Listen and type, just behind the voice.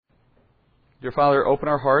Dear Father, open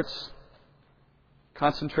our hearts,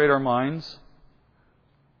 concentrate our minds,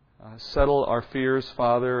 settle our fears,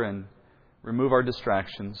 Father, and remove our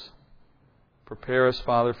distractions. Prepare us,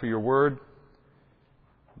 Father, for your word.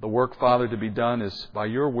 The work, Father, to be done is by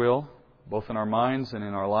your will, both in our minds and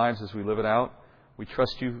in our lives as we live it out. We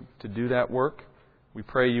trust you to do that work. We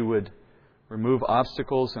pray you would remove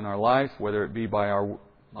obstacles in our life, whether it be by our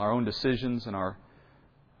own decisions and our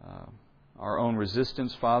own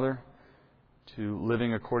resistance, Father, to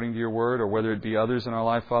living according to your word, or whether it be others in our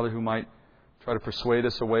life, Father, who might try to persuade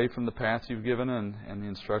us away from the path you've given and the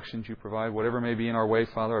instructions you provide. Whatever may be in our way,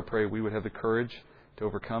 Father, I pray we would have the courage to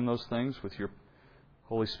overcome those things with your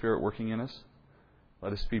Holy Spirit working in us.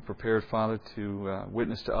 Let us be prepared, Father, to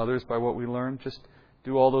witness to others by what we learn. Just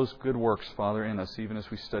do all those good works, Father, in us, even as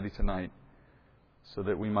we study tonight, so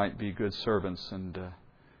that we might be good servants and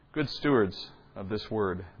good stewards of this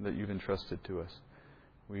word that you've entrusted to us.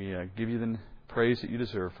 We give you the praise that you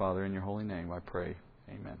deserve, Father, in your holy name, I pray.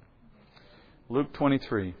 Amen. Luke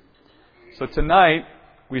 23. So tonight,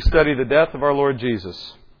 we study the death of our Lord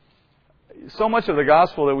Jesus. So much of the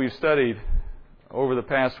gospel that we've studied over the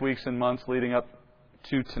past weeks and months leading up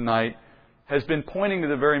to tonight has been pointing to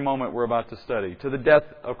the very moment we're about to study, to the death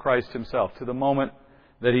of Christ himself, to the moment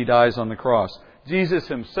that he dies on the cross. Jesus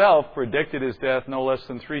himself predicted his death no less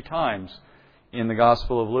than 3 times in the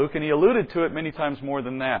Gospel of Luke, and he alluded to it many times more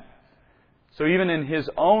than that. So even in his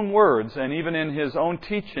own words and even in his own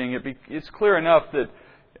teaching, it's clear enough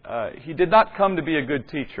that he did not come to be a good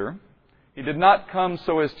teacher. He did not come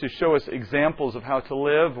so as to show us examples of how to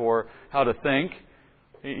live or how to think.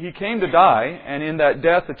 He came to die, and in that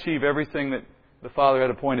death achieve everything that the Father had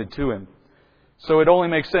appointed to him. So it only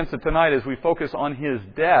makes sense that tonight, as we focus on his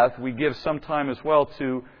death, we give some time as well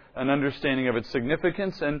to an understanding of its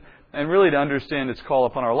significance and really to understand its call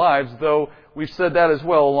upon our lives, though we've said that as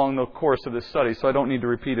well along the course of this study, so I don't need to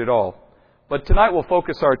repeat it all. But tonight we'll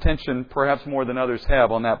focus our attention, perhaps more than others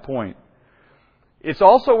have, on that point. It's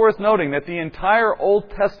also worth noting that the entire Old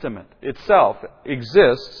Testament itself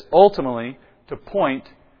exists, ultimately, to point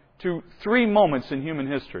to 3 moments in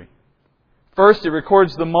human history. First, it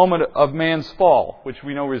records the moment of man's fall, which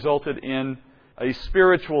we know resulted in a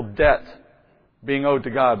spiritual debt being owed to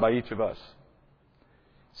God by each of us.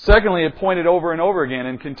 Secondly, it pointed over and over again,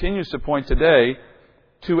 and continues to point today,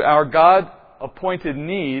 to our God-appointed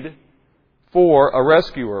need for a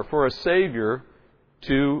rescuer, for a Savior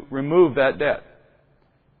to remove that debt.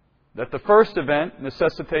 That the first event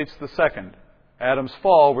necessitates the second. Adam's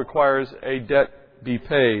fall requires a debt be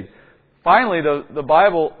paid. Finally, the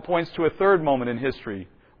Bible points to a third moment in history,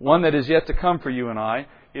 one that is yet to come for you and I.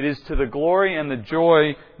 It is to the glory and the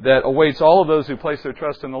joy that awaits all of those who place their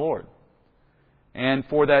trust in the Lord. And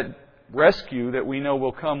for that rescue that we know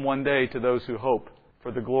will come one day to those who hope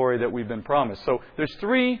for the glory that we've been promised. So there's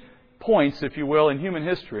 3 points, if you will, in human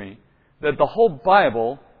history that the whole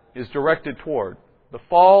Bible is directed toward. The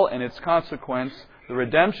fall and its consequence, the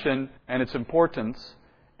redemption and its importance,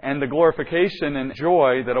 and the glorification and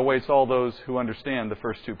joy that awaits all those who understand the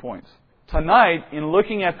first 2 points. Tonight, in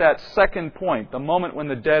looking at that second point, the moment when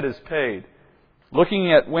the debt is paid,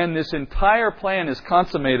 looking at when this entire plan is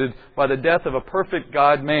consummated by the death of a perfect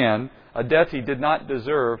God-man, a death he did not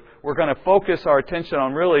deserve, we're going to focus our attention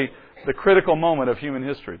on really the critical moment of human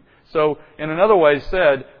history. So, in another way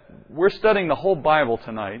said, we're studying the whole Bible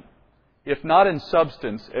tonight, if not in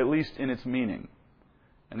substance, at least in its meaning.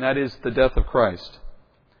 And that is the death of Christ.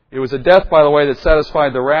 It was a death, by the way, that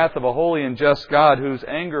satisfied the wrath of a holy and just God whose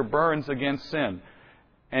anger burns against sin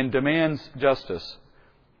and demands justice.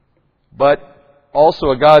 But also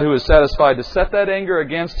a God who is satisfied to set that anger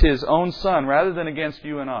against His own Son rather than against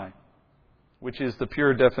you and I, which is the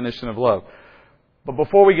pure definition of love. But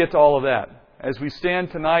before we get to all of that, as we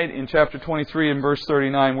stand tonight in chapter 23 and verse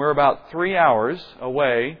 39, we're about 3 hours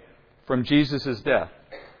away from Jesus' death.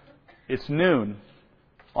 It's noon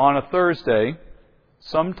on a Thursday,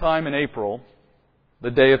 sometime in April,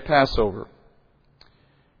 the day of Passover.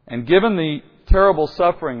 And given the terrible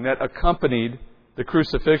suffering that accompanied the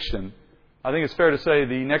crucifixion, I think it's fair to say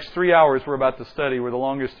the next 3 hours we're about to study were the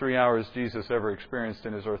longest 3 hours Jesus ever experienced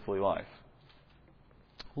in His earthly life.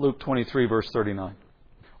 Luke 23, verse 39.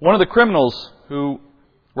 One of the criminals who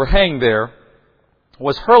were hanged there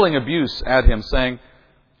was hurling abuse at Him, saying,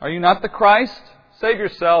 "Are you not the Christ? Save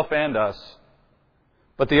yourself and us."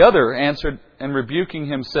 But the other answered and rebuking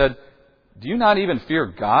Him said, "Do you not even fear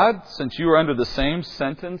God, since you are under the same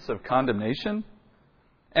sentence of condemnation?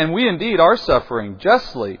 And we indeed are suffering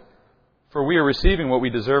justly, for we are receiving what we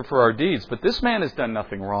deserve for our deeds. But this man has done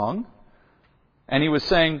nothing wrong." And he was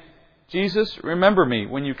saying, "Jesus, remember me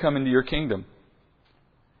when you come into your kingdom."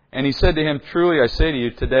 And he said to him, "Truly I say to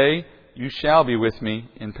you, today you shall be with me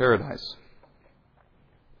in paradise."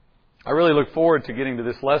 I really look forward to getting to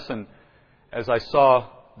this lesson as I saw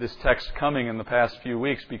this text coming in the past few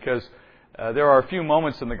weeks, because there are a few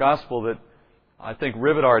moments in the Gospel that I think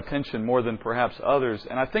rivet our attention more than perhaps others.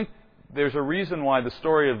 And I think there's a reason why the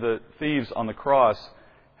story of the thieves on the cross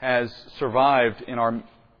has survived in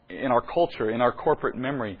our culture, in our corporate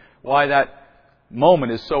memory. Why that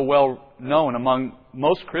moment is so well known among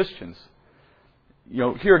most Christians.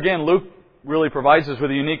 Here again, Luke really provides us with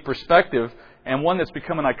a unique perspective, and one that's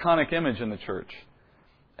become an iconic image in the church.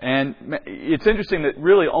 And it's interesting that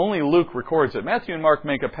really only Luke records it. Matthew and Mark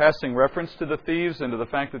make a passing reference to the thieves and to the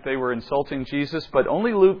fact that they were insulting Jesus, but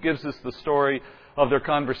only Luke gives us the story of their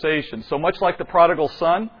conversation. So much like the prodigal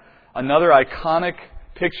son, another iconic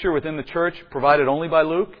picture within the church provided only by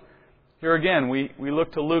Luke, here again we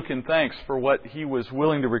look to Luke in thanks for what he was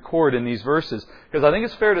willing to record in these verses. Because I think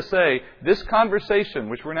it's fair to say this conversation,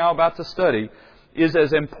 which we're now about to study, is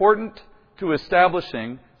as important to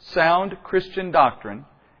establishing sound Christian doctrine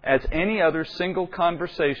as any other single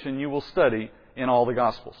conversation you will study in all the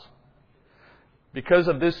Gospels. Because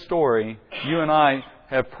of this story, you and I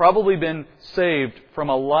have probably been saved from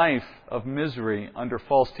a life of misery under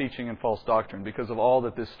false teaching and false doctrine because of all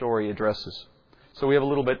that this story addresses. So we have a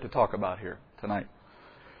little bit to talk about here tonight.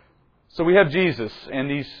 So we have Jesus and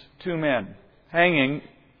these two men hanging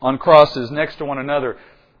on crosses next to one another.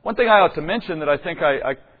 One thing I ought to mention that I think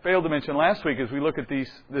I failed to mention last week as we look at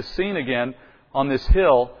this scene again on this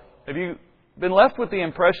hill. Have you been left with the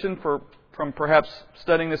impression from perhaps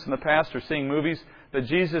studying this in the past or seeing movies that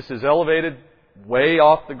Jesus is elevated way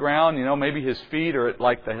off the ground? Maybe His feet are at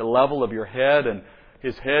like the level of your head and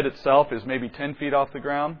His head itself is maybe 10 feet off the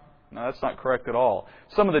ground? No, that's not correct at all.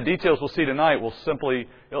 Some of the details we'll see tonight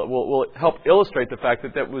will help illustrate the fact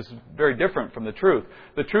that was very different from the truth.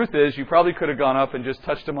 The truth is you probably could have gone up and just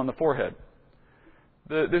touched Him on the forehead.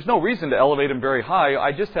 There's no reason to elevate Him very high.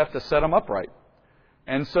 I just have to set Him upright.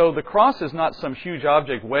 And so the cross is not some huge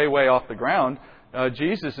object way, way off the ground.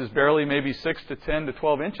 Jesus is barely maybe 6 to 10 to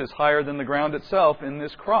 12 inches higher than the ground itself in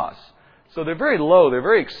this cross. So they're very low. They're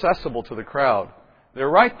very accessible to the crowd. They're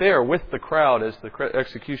right there with the crowd as the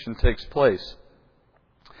execution takes place.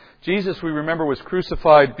 Jesus, we remember, was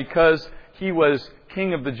crucified because He was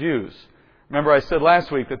King of the Jews. Remember I said last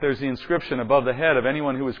week that there's the inscription above the head of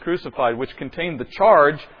anyone who was crucified, which contained the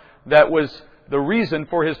charge that was the reason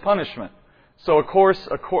for His punishment. So, of course,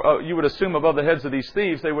 you would assume above the heads of these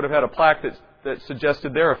thieves, they would have had a plaque that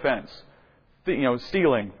suggested their offense.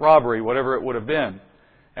 Stealing, robbery, whatever it would have been.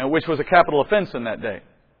 And which was a capital offense in that day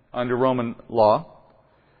under Roman law.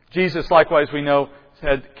 Jesus, likewise, we know,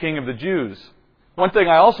 had King of the Jews. One thing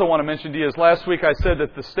I also want to mention to you is last week I said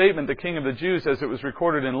that the statement, the King of the Jews, as it was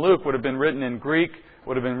recorded in Luke, would have been written in Greek,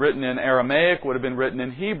 would have been written in Aramaic, would have been written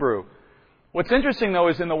in Hebrew. What's interesting, though,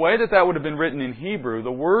 is in the way that would have been written in Hebrew,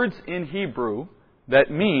 the words in Hebrew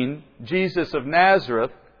that mean Jesus of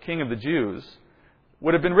Nazareth, King of the Jews,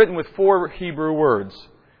 would have been written with 4 Hebrew words.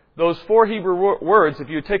 Those 4 Hebrew words, if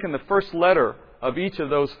you had taken the first letter of each of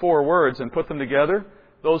those 4 words and put them together,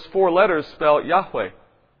 those 4 letters spell Yahweh.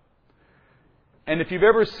 And if you've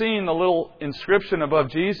ever seen the little inscription above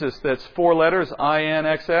Jesus that's 4 letters,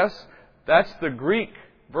 I-N-X-S, that's the Greek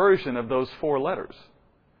version of those 4 letters.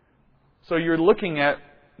 So you're looking at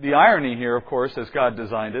the irony here, of course, as God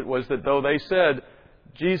designed it, was that though they said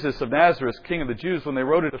Jesus of Nazareth, King of the Jews, when they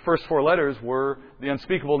wrote it, the first 4 letters were the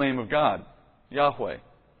unspeakable name of God, Yahweh.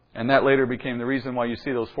 And that later became the reason why you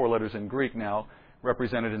see those 4 letters in Greek now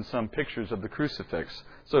represented in some pictures of the crucifix.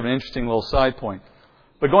 Sort of an interesting little side point.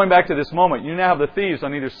 But going back to this moment, you now have the thieves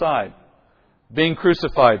on either side being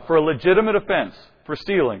crucified for a legitimate offense, for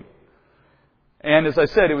stealing. And as I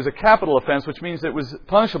said, it was a capital offense, which means it was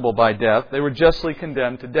punishable by death. They were justly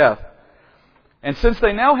condemned to death. And since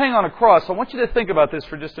they now hang on a cross, I want you to think about this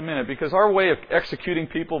for just a minute, because our way of executing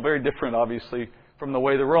people is very different, obviously, from the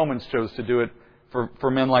way the Romans chose to do it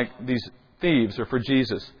for men like these thieves or for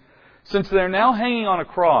Jesus. Since they're now hanging on a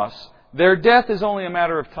cross, their death is only a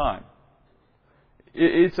matter of time.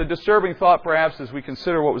 It's a disturbing thought, perhaps, as we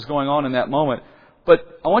consider what was going on in that moment.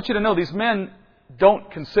 But I want you to know these men don't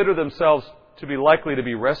consider themselves to be likely to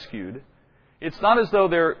be rescued. It's not as though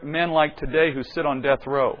they're men like today who sit on death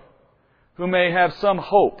row, who may have some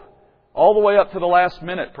hope, all the way up to the last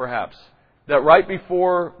minute, perhaps, that right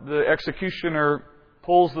before the executioner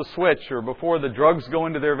pulls the switch or before the drugs go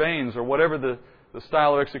into their veins or whatever the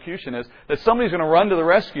style of execution is, that somebody's going to run to the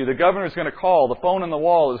rescue, the governor's going to call, the phone on the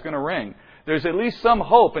wall is going to ring. There's at least some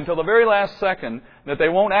hope until the very last second that they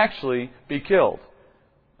won't actually be killed.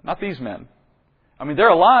 Not these men. I mean, they're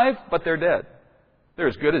alive, but they're dead. They're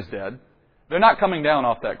as good as dead. They're not coming down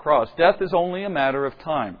off that cross. Death is only a matter of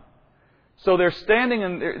time. So they're standing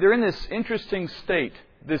and they're in this interesting state,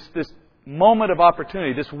 this moment of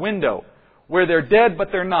opportunity, this window, where they're dead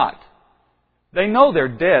but they're not. They know they're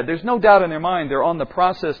dead. There's no doubt in their mind they're on the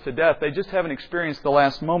process to death. They just haven't experienced the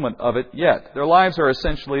last moment of it yet. Their lives are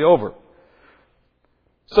essentially over.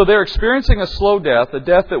 So they're experiencing a slow death, a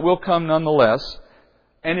death that will come nonetheless.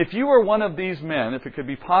 And if you were one of these men, if it could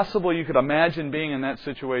be possible you could imagine being in that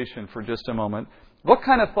situation for just a moment, what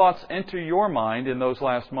kind of thoughts enter your mind in those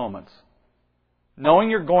last moments?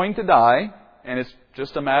 Knowing you're going to die, and it's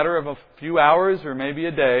just a matter of a few hours or maybe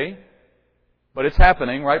a day, but it's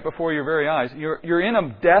happening right before your very eyes. You're in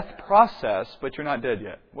a death process, but you're not dead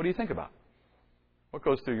yet. What do you think about? What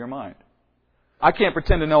goes through your mind? I can't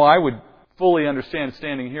pretend to know I would fully understand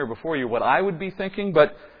standing here before you what I would be thinking,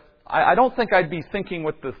 but I don't think I'd be thinking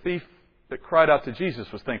what the thief that cried out to Jesus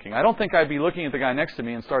was thinking. I don't think I'd be looking at the guy next to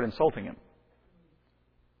me and start insulting him.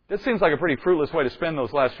 That seems like a pretty fruitless way to spend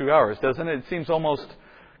those last few hours, doesn't it? It seems almost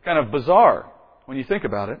kind of bizarre when you think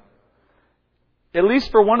about it. At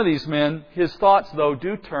least for one of these men, his thoughts, though,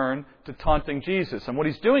 do turn to taunting Jesus. And what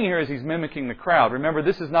he's doing here is he's mimicking the crowd. Remember,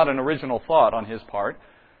 this is not an original thought on his part.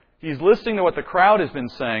 He's listening to what the crowd has been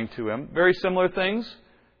saying to him. Very similar things.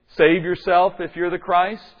 Save yourself if you're the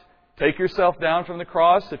Christ. Take yourself down from the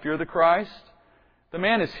cross if you're the Christ. The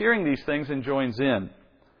man is hearing these things and joins in.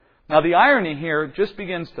 Now, the irony here just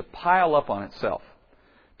begins to pile up on itself.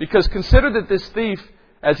 Because consider that this thief,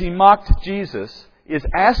 as he mocked Jesus, is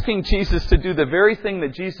asking Jesus to do the very thing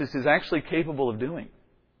that Jesus is actually capable of doing.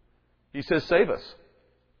 He says, save us.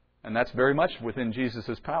 And that's very much within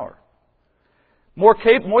Jesus' power. More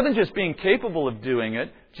than just being capable of doing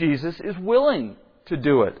it, Jesus is willing to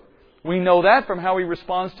do it. We know that from how he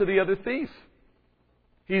responds to the other thief.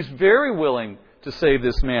 He's very willing to save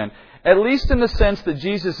this man, at least in the sense that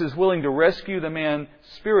Jesus is willing to rescue the man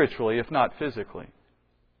spiritually, if not physically.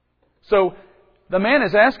 So, the man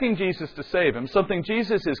is asking Jesus to save him, something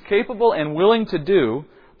Jesus is capable and willing to do,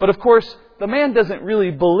 but of course, the man doesn't really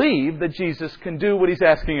believe that Jesus can do what he's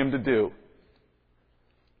asking him to do.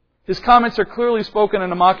 His comments are clearly spoken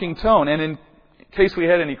in a mocking tone, and in case we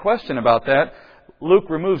had any question about that, Luke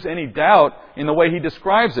removes any doubt in the way he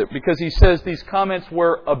describes it, because he says these comments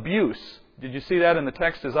were abuse. Did you see that in the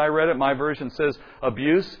text as I read it? My version says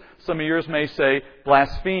abuse. Some of yours may say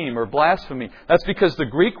blaspheme or blasphemy. That's because the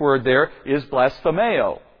Greek word there is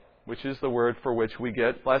blasphemeo, which is the word for which we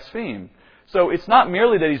get blaspheme. So it's not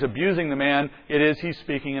merely that he's abusing the man, it is he's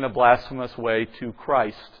speaking in a blasphemous way to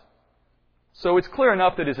Christ. So it's clear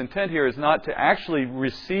enough that his intent here is not to actually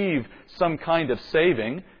receive some kind of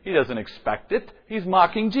saving. He doesn't expect it. He's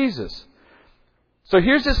mocking Jesus. So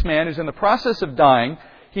here's this man who's in the process of dying.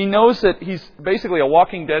 He knows that he's basically a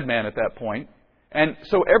walking dead man at that point. And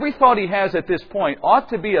so every thought he has at this point ought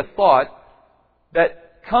to be a thought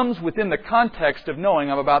that comes within the context of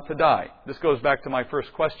knowing I'm about to die. This goes back to my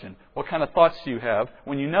first question. What kind of thoughts do you have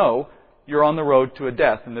when you know you're on the road to a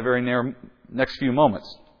death in the very next few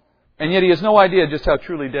moments? And yet he has no idea just how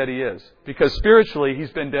truly dead he is, because spiritually he's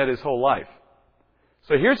been dead his whole life.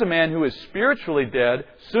 So here's a man who is spiritually dead,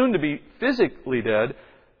 soon to be physically dead,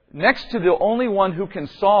 next to the only one who can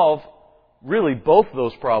solve really both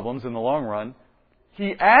those problems in the long run.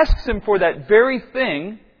 He asks him for that very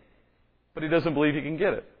thing, but he doesn't believe he can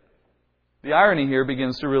get it. The irony here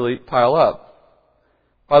begins to really pile up.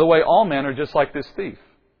 By the way, all men are just like this thief,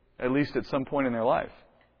 at least at some point in their life.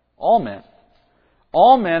 All men.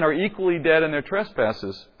 All men are equally dead in their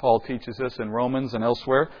trespasses, Paul teaches us in Romans and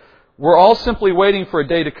elsewhere. We're all simply waiting for a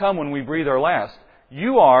day to come when we breathe our last.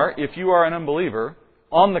 You are, if you are an unbeliever,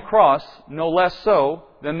 on the cross, no less so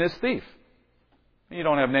than this thief. You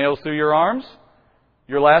don't have nails through your arms.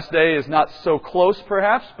 Your last day is not so close,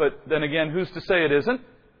 perhaps, but then again, who's to say it isn't?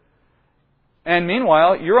 And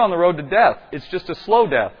meanwhile, you're on the road to death. It's just a slow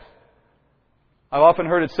death. I've often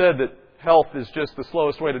heard it said that health is just the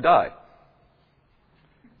slowest way to die.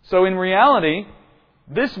 So in reality,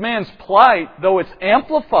 this man's plight, though it's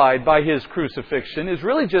amplified by his crucifixion, is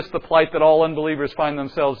really just the plight that all unbelievers find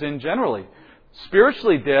themselves in generally.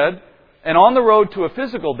 Spiritually dead and on the road to a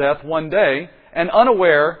physical death one day, and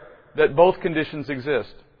unaware that both conditions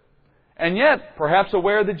exist. And yet, perhaps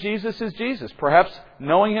aware that Jesus is Jesus, perhaps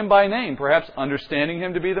knowing Him by name, perhaps understanding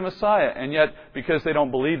Him to be the Messiah, and yet, because they don't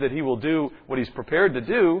believe that He will do what He's prepared to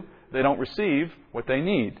do, they don't receive what they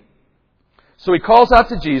need. So he calls out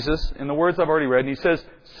to Jesus in the words I've already read, and he says,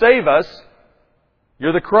 save us.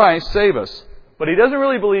 You're the Christ, save us. But he doesn't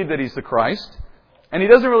really believe that he's the Christ, and he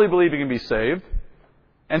doesn't really believe he can be saved.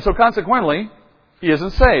 And so consequently, he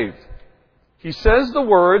isn't saved. He says the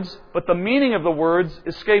words, but the meaning of the words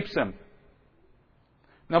escapes him.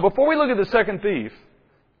 Now, before we look at the second thief,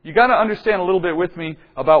 you've got to understand a little bit with me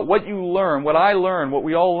about what you learn, what I learn, what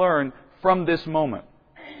we all learn from this moment.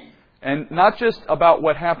 And not just about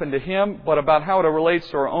what happened to him, but about how it relates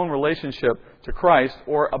to our own relationship to Christ,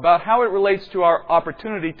 or about how it relates to our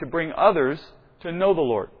opportunity to bring others to know the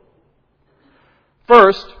Lord.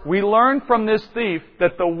 First, we learn from this thief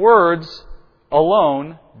that the words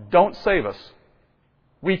alone don't save us.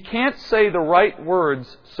 We can't say the right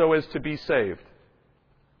words so as to be saved.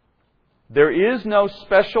 There is no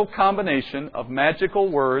special combination of magical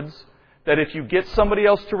words that if you get somebody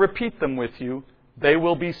else to repeat them with you, they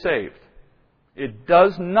will be saved. It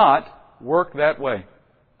does not work that way.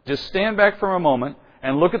 Just stand back for a moment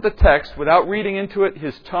and look at the text without reading into it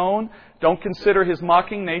his tone. Don't consider his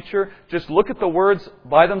mocking nature. Just look at the words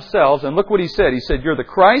by themselves and look what he said. He said, "You're the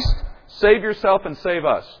Christ. Save yourself and save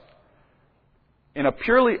us." In a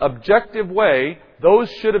purely objective way,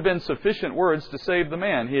 those should have been sufficient words to save the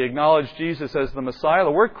man. He acknowledged Jesus as the Messiah.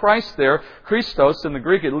 The word Christ there, Christos in the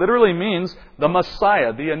Greek, it literally means the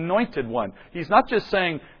Messiah, the anointed one. He's not just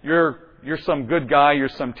saying, you're some good guy, you're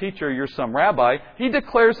some teacher, you're some rabbi. He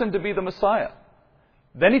declares him to be the Messiah.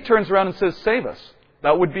 Then he turns around and says, "Save us."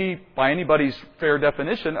 That would be, by anybody's fair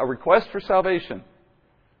definition, a request for salvation.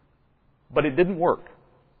 But it didn't work.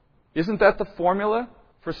 Isn't that the formula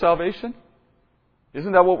for salvation?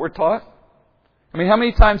 Isn't that what we're taught? I mean, how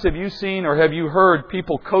many times have you seen or have you heard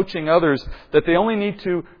people coaching others that they only need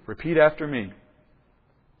to repeat after me?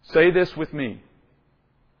 Say this with me.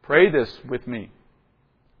 Pray this with me.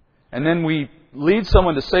 And then we lead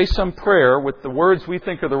someone to say some prayer with the words we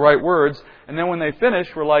think are the right words, and then when they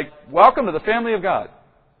finish, we're like, "Welcome to the family of God."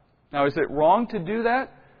 Now, is it wrong to do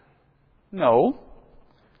that? No.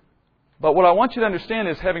 But what I want you to understand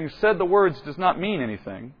is having said the words does not mean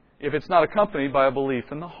anything if it's not accompanied by a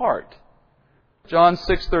belief in the heart. John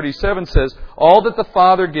 6:37 says, "All that the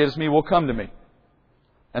Father gives me will come to me.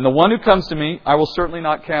 And the one who comes to me, I will certainly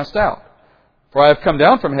not cast out. For I have come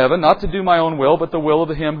down from heaven not to do my own will, but the will of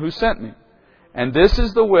him who sent me. And this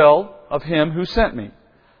is the will of him who sent me,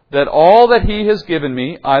 that all that he has given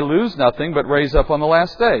me I lose nothing, but raise up on the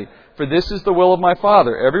last day. For this is the will of my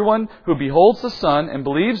Father. Everyone who beholds the Son and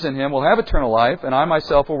believes in him will have eternal life, and I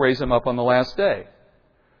myself will raise him up on the last day."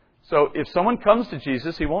 So if someone comes to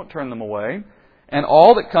Jesus, he won't turn them away. And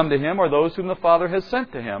all that come to him are those whom the Father has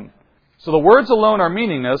sent to him. So the words alone are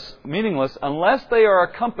meaningless unless they are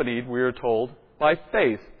accompanied, we are told, by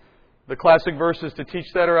faith. The classic verses to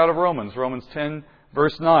teach that are out of Romans. Romans 10,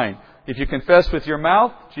 verse 9. If you confess with your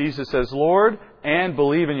mouth Jesus as Lord and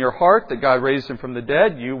believe in your heart that God raised him from the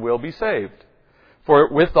dead, you will be saved. For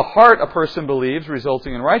with the heart a person believes,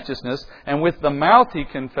 resulting in righteousness, and with the mouth he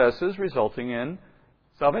confesses, resulting in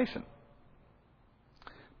salvation.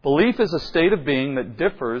 Belief is a state of being that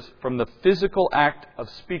differs from the physical act of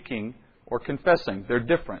speaking or confessing. They're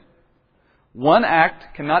different. One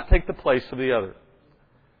act cannot take the place of the other.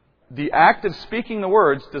 The act of speaking the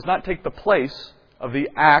words does not take the place of the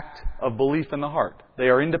act of belief in the heart. They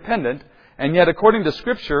are independent, and yet according to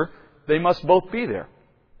Scripture, they must both be there.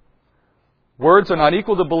 Words are not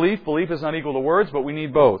equal to belief. Belief is not equal to words, but we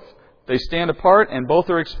need both. They stand apart, and both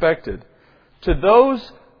are expected. To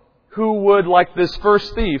those who would, like this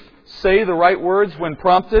first thief, say the right words when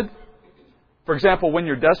prompted. For example, when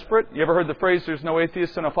you're desperate. You ever heard the phrase, "There's no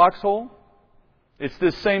atheist in a foxhole"? It's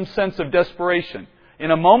this same sense of desperation.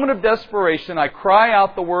 In a moment of desperation, I cry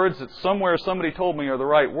out the words that somewhere somebody told me are the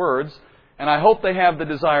right words, and I hope they have the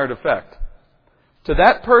desired effect. To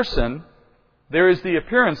that person, there is the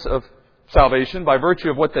appearance of salvation by virtue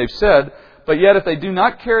of what they've said, but yet if they do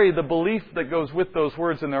not carry the belief that goes with those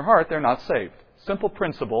words in their heart, they're not saved. Simple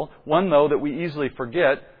principle, one, though, that we easily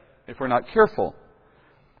forget if we're not careful.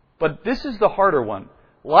 But this is the harder one.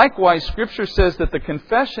 Likewise, Scripture says that the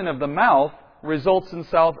confession of the mouth results in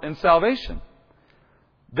salvation.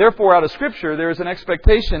 Therefore, out of Scripture, there is an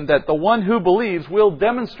expectation that the one who believes will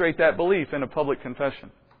demonstrate that belief in a public confession.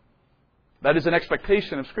 That is an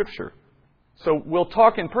expectation of Scripture. So we'll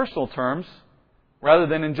talk in personal terms rather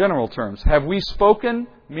than in general terms. Have we spoken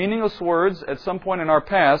meaningless words at some point in our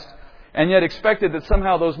past and yet expected that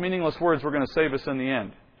somehow those meaningless words were going to save us in the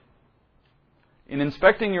end? In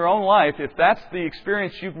inspecting your own life, if that's the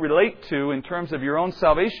experience you relate to in terms of your own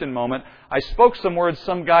salvation moment, I spoke some words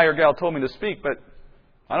some guy or gal told me to speak, but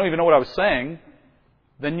I don't even know what I was saying,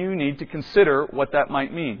 then you need to consider what that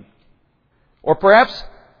might mean. Or perhaps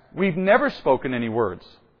we've never spoken any words.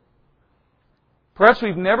 Perhaps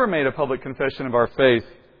we've never made a public confession of our faith,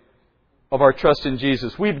 of our trust in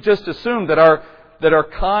Jesus. We've just assumed that our that our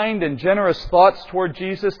kind and generous thoughts toward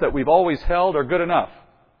Jesus that we've always held are good enough.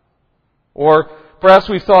 Or perhaps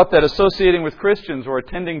we've thought that associating with Christians or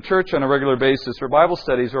attending church on a regular basis or Bible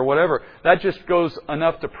studies or whatever, that just goes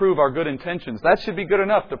enough to prove our good intentions. That should be good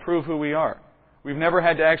enough to prove who we are. We've never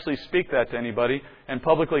had to actually speak that to anybody and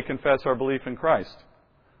publicly confess our belief in Christ.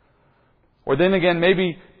 Or then again,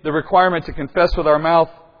 maybe the requirement to confess with our mouth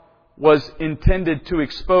was intended to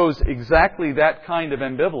expose exactly that kind of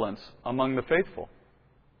ambivalence among the faithful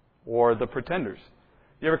or the pretenders.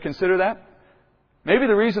 You ever consider that? Maybe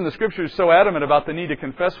the reason the Scripture is so adamant about the need to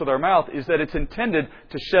confess with our mouth is that it's intended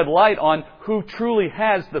to shed light on who truly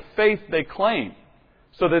has the faith they claim.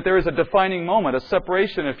 So that there is a defining moment, a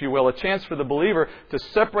separation, if you will, a chance for the believer to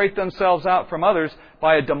separate themselves out from others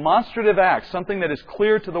by a demonstrative act, something that is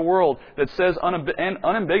clear to the world, that says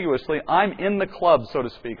unambiguously, I'm in the club, so to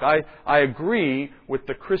speak. I agree with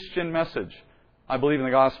the Christian message. I believe in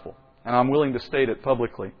the gospel, and I'm willing to state it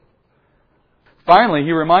publicly. Finally,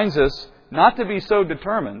 he reminds us not to be so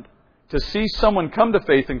determined to see someone come to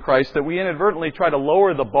faith in Christ that we inadvertently try to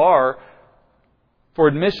lower the bar for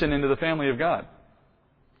admission into the family of God.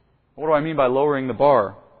 What do I mean by lowering the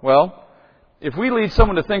bar? Well, if we lead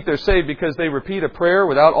someone to think they're saved because they repeat a prayer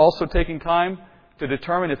without also taking time to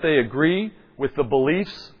determine if they agree with the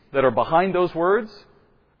beliefs that are behind those words,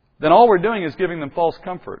 then all we're doing is giving them false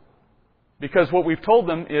comfort. Because what we've told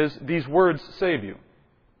them is these words save you.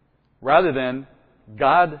 Rather than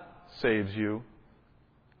God saves you,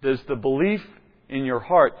 does the belief in your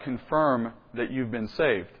heart confirm that you've been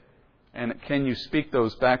saved? And can you speak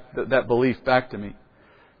that belief back to me?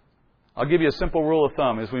 I'll give you a simple rule of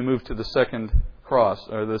thumb as we move to the second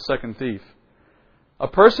thief. A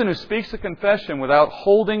person who speaks a confession without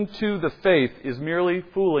holding to the faith is merely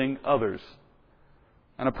fooling others.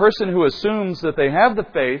 And a person who assumes that they have the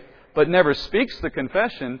faith but never speaks the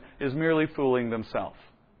confession is merely fooling themselves.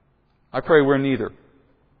 I pray we're neither,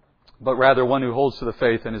 but rather one who holds to the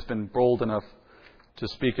faith and has been bold enough to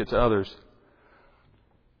speak it to others.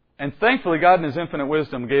 And thankfully, God in His infinite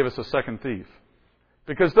wisdom gave us a second thief.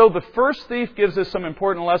 Because though the first thief gives us some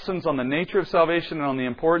important lessons on the nature of salvation and on the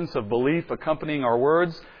importance of belief accompanying our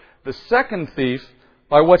words, the second thief,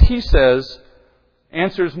 by what he says,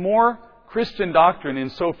 answers more Christian doctrine in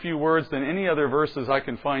so few words than any other verses I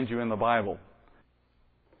can find you in the Bible.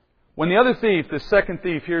 When the other thief, the second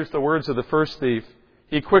thief, hears the words of the first thief,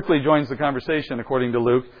 he quickly joins the conversation, according to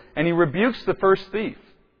Luke, and he rebukes the first thief.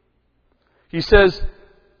 He says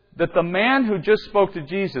that the man who just spoke to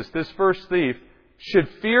Jesus, this first thief, should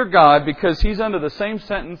fear God because he's under the same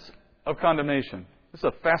sentence of condemnation. This is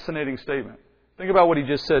a fascinating statement. Think about what he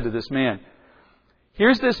just said to this man.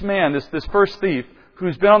 Here's this man, this first thief,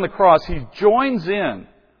 who's been on the cross. He joins in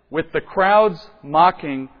with the crowd's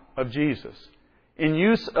mocking of Jesus. In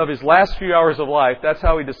use of his last few hours of life, that's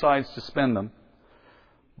how he decides to spend them.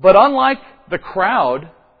 But unlike the crowd,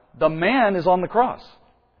 the man is on the cross.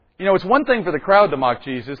 You know, it's one thing for the crowd to mock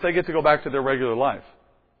Jesus. They get to go back to their regular life.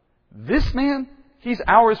 This man, he's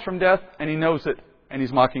hours from death, and he knows it, and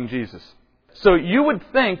he's mocking Jesus. So you would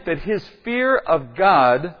think that his fear of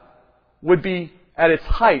God would be at its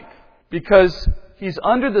height because he's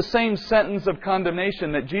under the same sentence of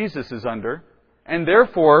condemnation that Jesus is under, and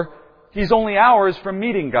therefore he's only hours from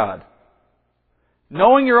meeting God.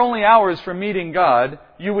 Knowing you're only hours from meeting God,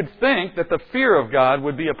 you would think that the fear of God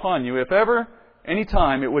would be upon you. If ever, any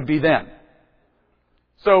time, it would be then.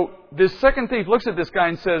 So this second thief looks at this guy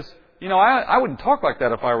and says, you know, I wouldn't talk like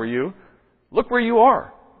that if I were you. Look where you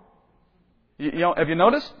are. You know, have you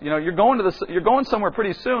noticed? You know, you're going somewhere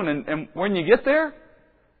pretty soon, and when you get there,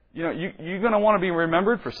 you know, you're going to want to be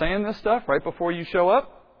remembered for saying this stuff right before you show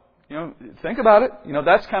up. You know, think about it. You know,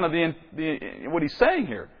 that's kind of what he's saying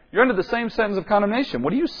here. You're under the same sentence of condemnation.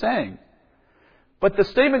 What are you saying? But the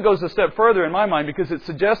statement goes a step further in my mind because it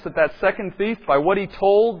suggests that second thief, by what he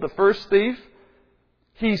told the first thief,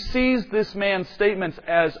 he sees this man's statements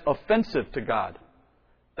as offensive to God.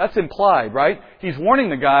 That's implied, right? He's warning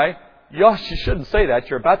the guy, you shouldn't say that.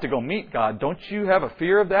 You're about to go meet God. Don't you have a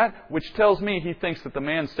fear of that? Which tells me he thinks that the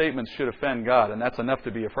man's statements should offend God, and that's enough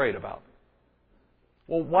to be afraid about.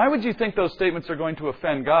 Well, why would you think those statements are going to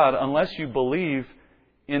offend God unless you believe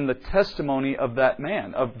in the testimony of that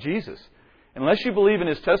man, of Jesus? Unless you believe in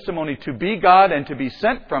His testimony to be God and to be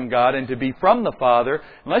sent from God and to be from the Father,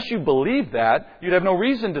 unless you believe that, you'd have no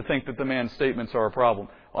reason to think that the man's statements are a problem.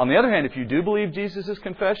 On the other hand, if you do believe Jesus'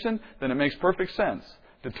 confession, then it makes perfect sense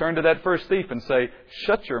to turn to that first thief and say,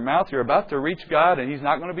 shut your mouth, you're about to reach God and He's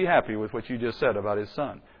not going to be happy with what you just said about His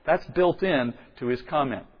Son. That's built in to his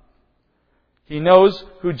comment. He knows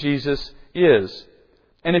who Jesus is.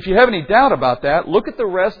 And if you have any doubt about that, look at the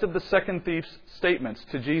rest of the second thief's statements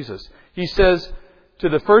to Jesus. He says to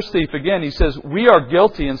the first thief again, he says, we are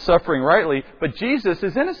guilty and suffering rightly, but Jesus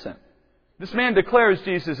is innocent. This man declares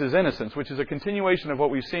Jesus' innocence, which is a continuation of what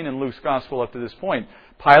we've seen in Luke's Gospel up to this point.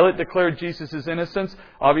 Pilate declared Jesus' innocence.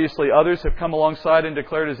 Obviously, others have come alongside and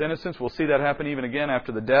declared his innocence. We'll see that happen even again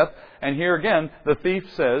after the death. And here again, the thief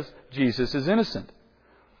says Jesus is innocent.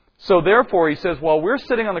 So therefore, he says, while we're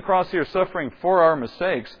sitting on the cross here suffering for our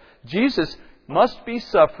mistakes, Jesus must be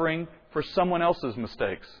suffering for someone else's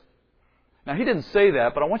mistakes. Now, he didn't say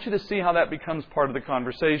that, but I want you to see how that becomes part of the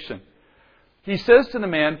conversation. He says to the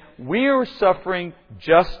man, we are suffering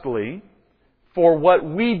justly for what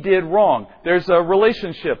we did wrong. There's a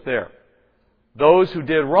relationship there. Those who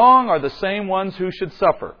did wrong are the same ones who should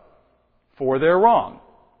suffer for their wrong.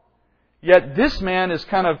 Yet this man is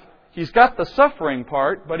he's got the suffering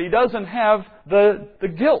part, but he doesn't have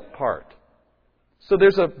the guilt part. So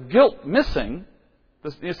there's a guilt missing.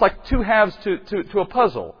 It's like two halves to a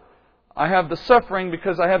puzzle. I have the suffering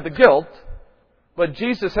because I have the guilt, but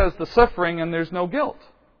Jesus has the suffering and there's no guilt.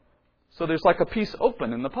 So there's like a piece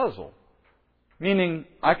open in the puzzle. Meaning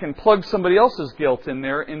I can plug somebody else's guilt in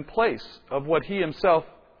there in place of what he himself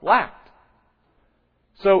lacked.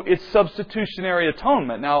 So it's substitutionary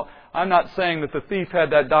atonement. Now, I'm not saying that the thief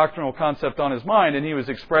had that doctrinal concept on his mind and he was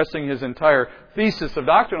expressing his entire thesis of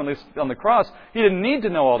doctrine on the cross. He didn't need to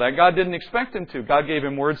know all that. God didn't expect him to. God gave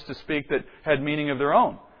him words to speak that had meaning of their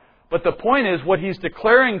own. But the point is, what he's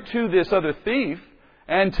declaring to this other thief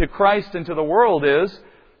and to Christ and to the world is,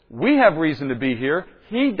 we have reason to be here.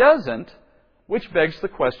 He doesn't, which begs the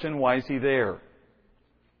question, why is he there?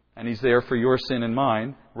 And he's there for your sin and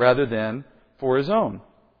mine rather than for his own.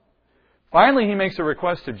 Finally, he makes a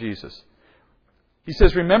request of Jesus. He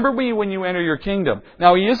says, remember me when you enter your kingdom.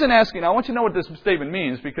 Now, he isn't asking, I want you to know what this statement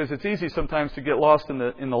means because it's easy sometimes to get lost in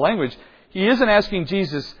the language. He isn't asking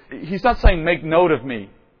Jesus, he's not saying, make note of me.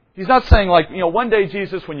 He's not saying one day,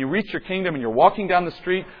 Jesus, when you reach your kingdom and you're walking down the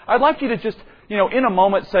street, I'd like you to just, in a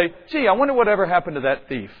moment say, gee, I wonder whatever happened to that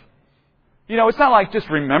thief. It's not like just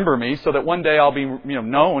remember me so that one day I'll be,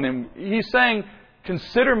 known. And he's saying,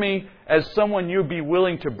 consider me as someone you'd be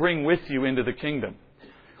willing to bring with you into the kingdom.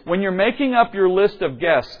 When you're making up your list of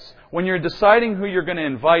guests, when you're deciding who you're going to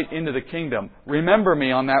invite into the kingdom, remember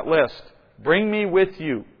me on that list. Bring me with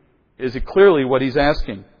you, is clearly what he's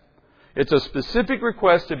asking. It's a specific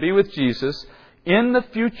request to be with Jesus in the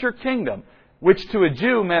future kingdom, which to a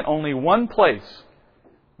Jew meant only one place,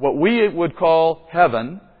 what we would call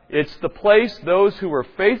heaven. It's the place those who were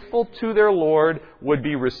faithful to their Lord would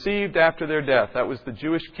be received after their death. That was the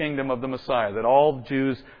Jewish kingdom of the Messiah that all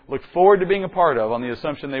Jews looked forward to being a part of on the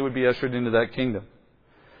assumption they would be ushered into that kingdom.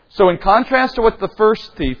 So in contrast to what the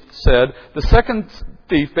first thief said, the second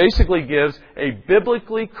thief basically gives a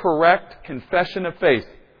biblically correct confession of faith.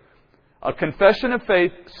 A confession of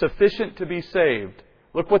faith sufficient to be saved.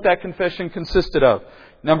 Look what that confession consisted of.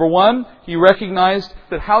 Number one, he recognized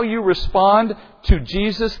that how you respond to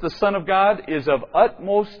Jesus, the Son of God, is of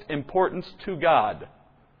utmost importance to God.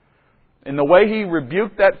 In the way he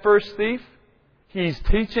rebuked that first thief, he's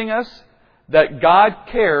teaching us that God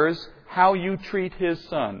cares how you treat His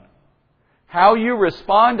Son. How you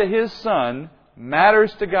respond to His Son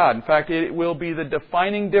matters to God. In fact, it will be the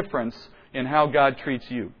defining difference in how God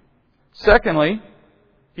treats you. Secondly,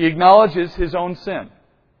 he acknowledges his own sin.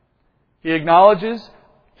 He acknowledges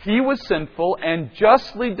he was sinful and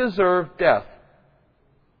justly deserved death.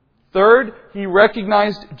 Third, he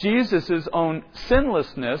recognized Jesus' own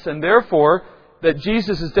sinlessness and therefore that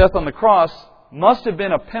Jesus' death on the cross must have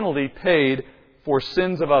been a penalty paid for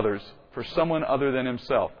sins of others, for someone other than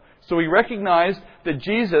himself. So he recognized that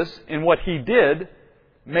Jesus, in what he did,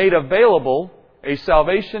 made available a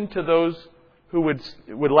salvation to those who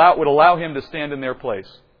would allow him to stand in their place,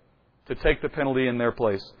 to take the penalty in their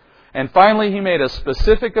place. And finally, he made a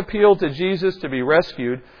specific appeal to Jesus to be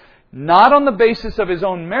rescued, not on the basis of his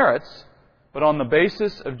own merits, but on the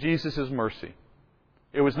basis of Jesus' mercy.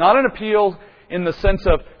 It was not an appeal in the sense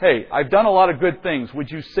of, hey, I've done a lot of good things. Would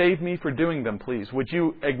you save me for doing them, please? Would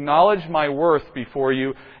you acknowledge my worth before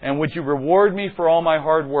you? And would you reward me for all my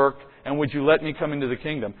hard work? And would you let me come into the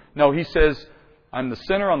kingdom? No, he says, I'm the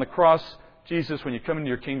sinner on the cross. Jesus, when you come into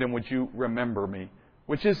your kingdom, would you remember me?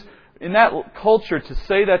 Which is, in that culture, to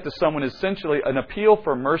say that to someone is essentially an appeal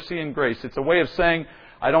for mercy and grace. It's a way of saying,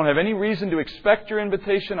 I don't have any reason to expect your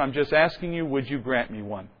invitation. I'm just asking you, would you grant me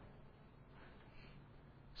one?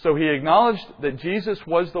 So he acknowledged that Jesus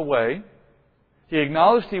was the way. He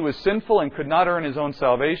acknowledged he was sinful and could not earn his own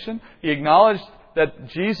salvation. He acknowledged that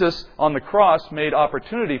Jesus on the cross made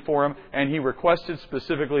opportunity for him, and he requested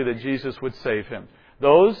specifically that Jesus would save him.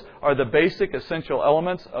 Those are the basic, essential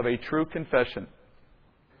elements of a true confession.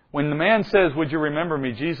 When the man says, "Would you remember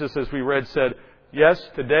me?" Jesus, as we read, said, "Yes,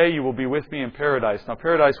 today you will be with me in paradise." Now,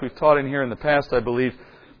 paradise we've taught in here in the past, I believe.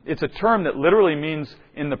 It's a term that literally means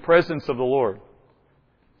in the presence of the Lord.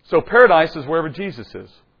 So paradise is wherever Jesus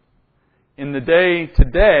is. In the day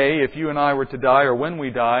today, if you and I were to die, or when we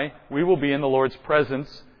die, we will be in the Lord's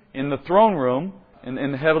presence in the throne room,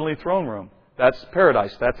 in the heavenly throne room. That's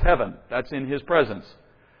paradise. That's heaven. That's in His presence.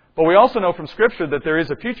 But we also know from Scripture that there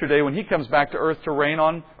is a future day when He comes back to earth to reign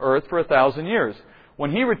on earth for 1,000 years.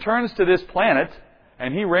 When He returns to this planet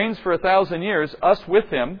and He reigns for 1,000 years, us with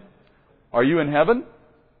Him, are you in heaven?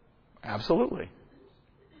 Absolutely.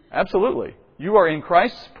 Absolutely. You are in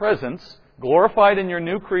Christ's presence, glorified in your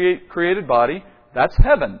new created body. That's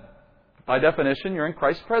heaven. By definition, you're in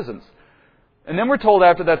Christ's presence. And then we're told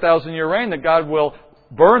after that 1,000-year reign that God will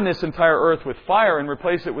burn this entire earth with fire and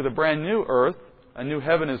replace it with a brand new earth, a new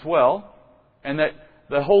heaven as well, and that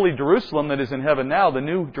the holy Jerusalem that is in heaven now, the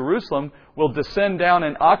new Jerusalem, will descend down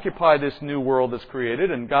and occupy this new world that's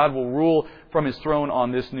created, and God will rule from His throne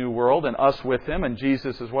on this new world, and us with Him, and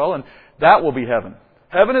Jesus as well, and that will be heaven.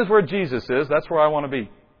 Heaven is where Jesus is. That's where I want to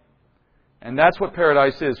be. And that's what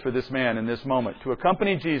paradise is for this man in this moment, to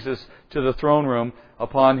accompany Jesus to the throne room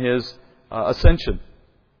upon His ascension.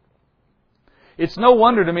 It's no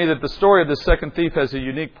wonder to me that the story of the second thief has a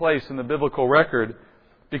unique place in the biblical record,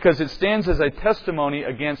 because it stands as a testimony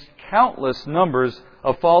against countless numbers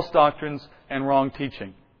of false doctrines and wrong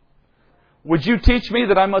teaching. Would you teach me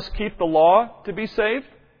that I must keep the law to be saved?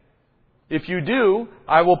 If you do,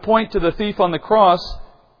 I will point to the thief on the cross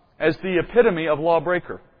as the epitome of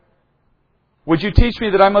lawbreaker. Would you teach me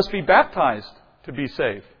that I must be baptized to be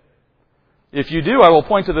saved? If you do, I will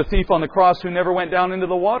point to the thief on the cross who never went down into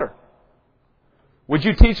the water. Would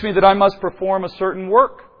you teach me that I must perform a certain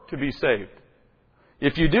work to be saved?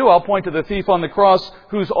 If you do, I'll point to the thief on the cross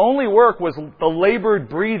whose only work was the labored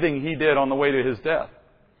breathing he did on the way to his death.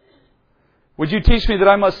 Would you teach me that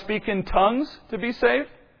I must speak in tongues to be saved?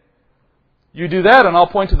 You do that, and I'll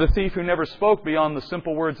point to the thief who never spoke beyond the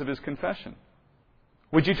simple words of his confession.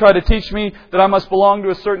 Would you try to teach me that I must belong to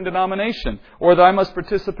a certain denomination, or that I must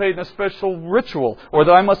participate in a special ritual, or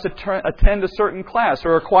that I must attend a certain class,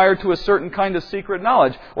 or acquire to a certain kind of secret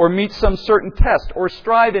knowledge, or meet some certain test, or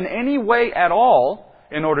strive in any way at all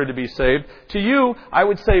in order to be saved? To you, I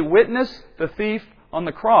would say, witness the thief on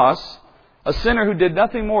the cross, a sinner who did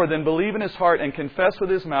nothing more than believe in his heart and confess with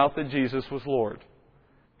his mouth that Jesus was Lord,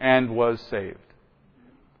 and was saved.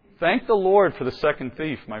 Thank the Lord for the second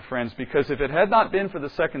thief, my friends, because if it had not been for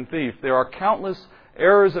the second thief, there are countless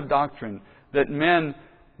errors of doctrine that men,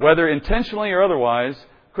 whether intentionally or otherwise,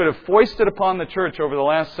 could have foisted upon the church over the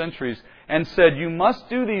last centuries and said, you must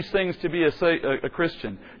do these things to be a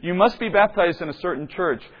Christian. You must be baptized in a certain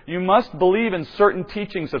church. You must believe in certain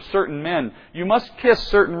teachings of certain men. You must kiss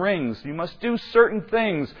certain rings. You must do certain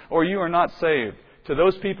things or you are not saved. To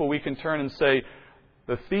those people we can turn and say,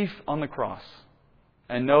 the thief on the cross,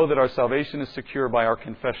 and know that our salvation is secure by our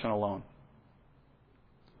confession alone.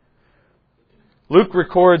 Luke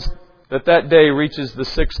records that that day reaches the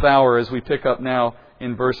 6th hour, as we pick up now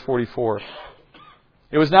in verse 44.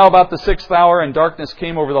 It was now about the 6th hour, and darkness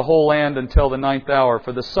came over the whole land until the 9th hour,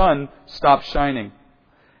 for the sun stopped shining,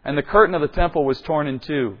 and the curtain of the temple was torn in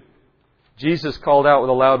two. Jesus called out with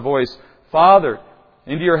a loud voice, "Father,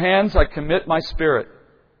 into your hands I commit my spirit."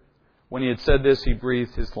 When he had said this, he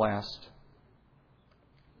breathed his last.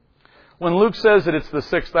 When Luke says that it's the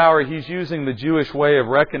 6th hour, he's using the Jewish way of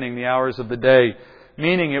reckoning the hours of the day,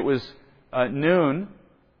 meaning it was noon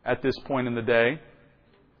at this point in the day.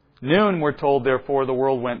 Noon, we're told, therefore, the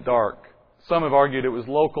world went dark. Some have argued it was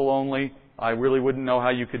local only. I really wouldn't know how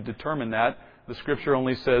you could determine that. The Scripture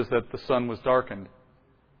only says that the sun was darkened.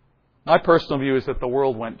 My personal view is that the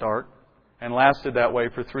world went dark and lasted that way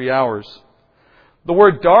for 3 hours. The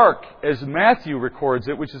word dark, as Matthew records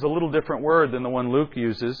it, which is a little different word than the one Luke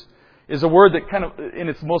uses, is a word that kind of, in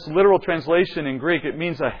its most literal translation in Greek, it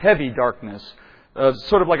means a heavy darkness,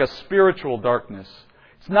 sort of like a spiritual darkness.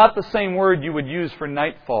 It's not the same word you would use for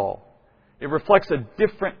nightfall. It reflects a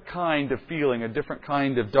different kind of feeling, a different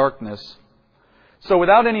kind of darkness. So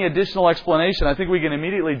without any additional explanation, I think we can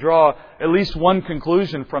immediately draw at least one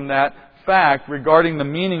conclusion from that fact regarding the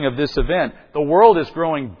meaning of this event. The world is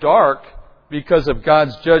growing dark because of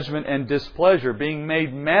God's judgment and displeasure being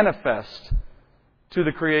made manifest to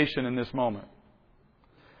the creation in this moment.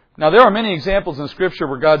 Now, there are many examples in Scripture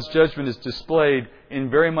where God's judgment is displayed in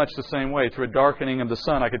very much the same way, through a darkening of the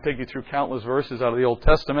sun. I could take you through countless verses out of the Old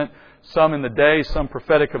Testament, some in the day, some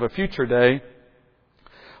prophetic of a future day.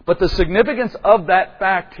 But the significance of that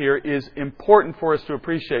fact here is important for us to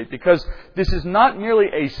appreciate, because this is not merely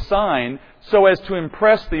a sign so as to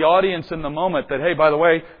impress the audience in the moment that, hey, by the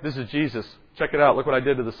way, this is Jesus. Check it out. Look what I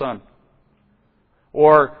did to the sun.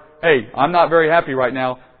 Or, hey, I'm not very happy right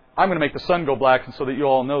now. I'm going to make the sun go black so that you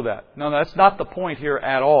all know that. No, that's not the point here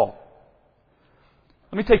at all.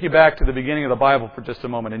 Let me take you back to the beginning of the Bible for just a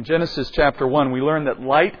moment. In Genesis chapter 1, we learn that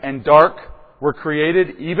light and dark were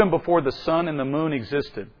created even before the sun and the moon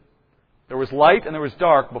existed. There was light and there was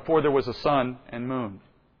dark before there was a sun and moon.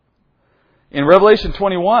 In Revelation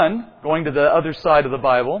 21, going to the other side of the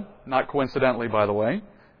Bible, not coincidentally by the way,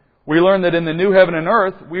 we learn that in the new heaven and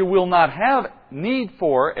earth, we will not have need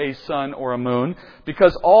for a sun or a moon,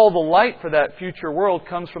 because all the light for that future world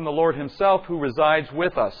comes from the Lord Himself, who resides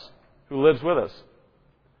with us, who lives with us.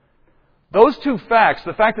 Those two facts,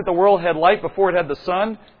 the fact that the world had light before it had the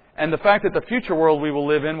sun, and the fact that the future world we will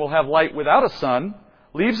live in will have light without a sun,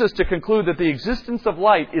 leaves us to conclude that the existence of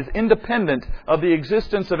light is independent of the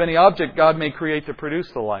existence of any object God may create to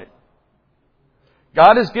produce the light.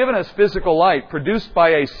 God has given us physical light produced by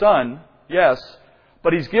a sun, yes,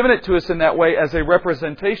 but He's given it to us in that way as a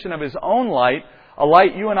representation of His own light, a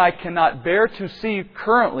light you and I cannot bear to see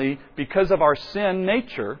currently because of our sin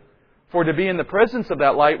nature, for to be in the presence of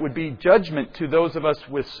that light would be judgment to those of us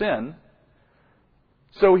with sin.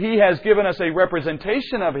 So He has given us a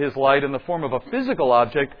representation of His light in the form of a physical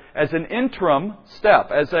object as an interim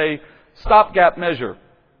step, as a stopgap measure,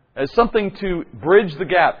 as something to bridge the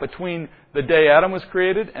gap between the day Adam was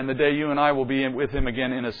created and the day you and I will be with Him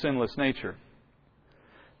again in a sinless nature.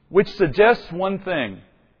 Which suggests one thing,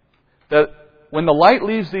 that when the light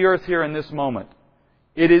leaves the earth here in this moment,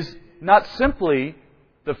 it is not simply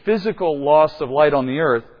the physical loss of light on the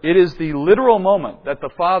earth, it is the literal moment that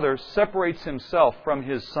the Father separates Himself from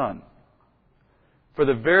His Son for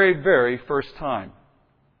the very, very first time.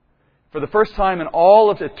 For the first time in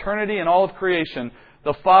all of eternity and all of creation,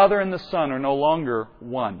 the Father and the Son are no longer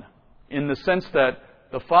one, in the sense that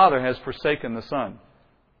the Father has forsaken the Son.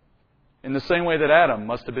 In the same way that Adam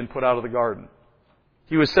must have been put out of the garden.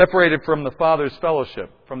 He was separated from the Father's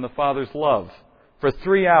fellowship, from the Father's love. For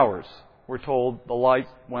 3 hours, we're told, the light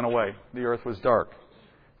went away. The earth was dark.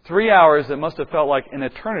 3 hours that must have felt like an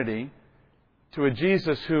eternity to a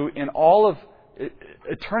Jesus who, in all of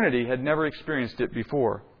eternity, had never experienced it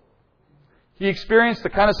before. He experienced the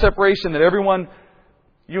kind of separation that everyone,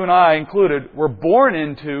 you and I included, were born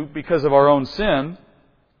into because of our own sin.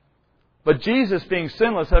 But Jesus, being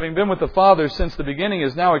sinless, having been with the Father since the beginning,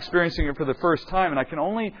 is now experiencing it for the first time. And I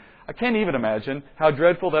can't even imagine how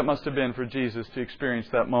dreadful that must have been for Jesus to experience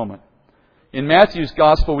that moment. In Matthew's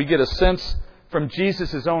Gospel, we get a sense from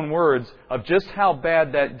Jesus' own words of just how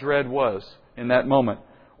bad that dread was in that moment.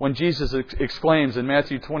 When Jesus exclaims in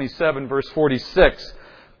Matthew 27, verse 46,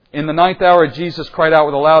 "In the 9th hour Jesus cried out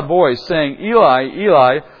with a loud voice, saying, Eli,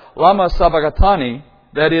 Eli, lama sabachthani?"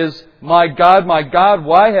 That is, my God,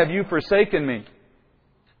 why have you forsaken me?"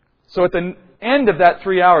 So at the end of that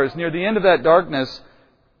 3 hours, near the end of that darkness,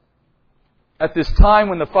 at this time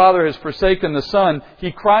when the Father has forsaken the Son,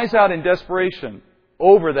 He cries out in desperation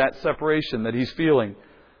over that separation that He's feeling.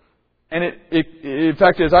 And in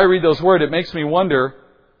fact, as I read those words, it makes me wonder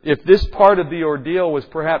if this part of the ordeal was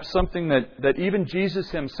perhaps something that even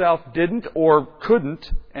Jesus Himself didn't or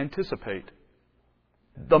couldn't anticipate.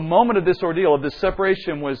 The moment of this ordeal, of this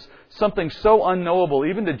separation, was something so unknowable,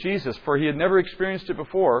 even to Jesus, for He had never experienced it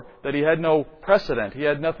before, that He had no precedent. He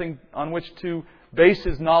had nothing on which to base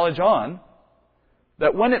His knowledge on.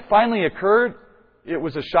 That when it finally occurred, it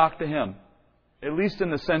was a shock to Him. At least in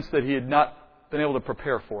the sense that He had not been able to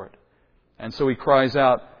prepare for it. And so He cries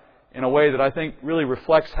out in a way that I think really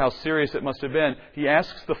reflects how serious it must have been. He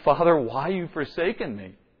asks the Father, "Why have you forsaken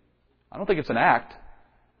me?" I don't think it's an act.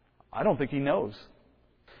 I don't think He knows.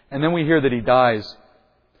 And then we hear that He dies.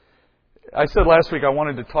 I said last week I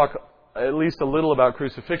wanted to talk at least a little about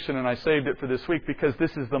crucifixion, and I saved it for this week because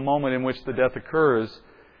this is the moment in which the death occurs.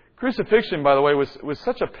 Crucifixion, by the way, was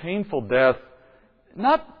such a painful death,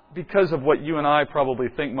 not because of what you and I probably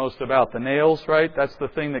think most about. The nails, right? That's the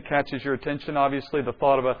thing that catches your attention, obviously, the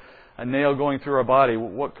thought of a nail going through our body.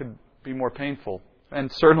 What could be more painful?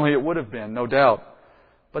 And certainly it would have been, no doubt.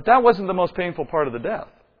 But that wasn't the most painful part of the death.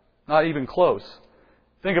 Not even close.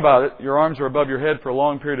 Think about it. Your arms are above your head for a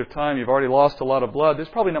long period of time. You've already lost a lot of blood. There's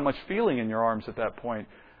probably not much feeling in your arms at that point.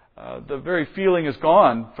 The very feeling is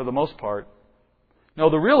gone for the most part. No,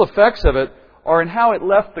 the real effects of it are in how it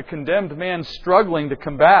left the condemned man struggling to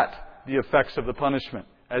combat the effects of the punishment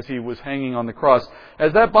as he was hanging on the cross.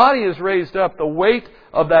 As that body is raised up, the weight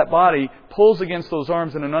of that body pulls against those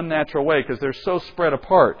arms in an unnatural way because they're so spread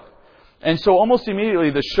apart. And so almost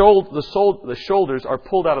immediately the shoulders are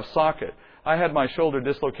pulled out of socket. I had my shoulder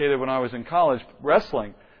dislocated when I was in college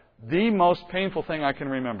wrestling. The most painful thing I can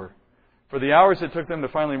remember. For the hours it took them to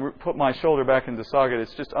finally put my shoulder back into socket,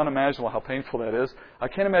 it's just unimaginable how painful that is. I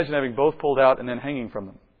can't imagine having both pulled out and then hanging from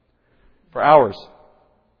them for hours.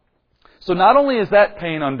 So not only is that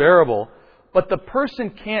pain unbearable, but the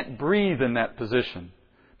person can't breathe in that position.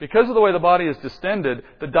 Because of the way the body is distended,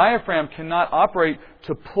 the diaphragm cannot operate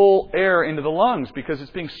to pull air into the lungs because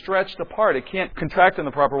it's being stretched apart. It can't contract in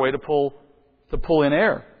the proper way to pull in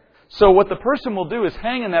air. So what the person will do is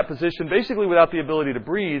hang in that position basically without the ability to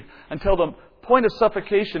breathe until the point of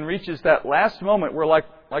suffocation reaches that last moment where like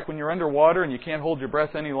when you're underwater and you can't hold your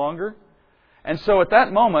breath any longer. And so at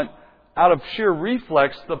that moment, out of sheer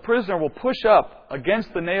reflex, the prisoner will push up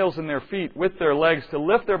against the nails in their feet with their legs to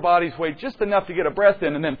lift their body's weight just enough to get a breath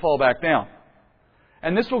in and then fall back down.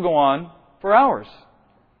 And this will go on for hours.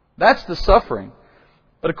 That's the suffering.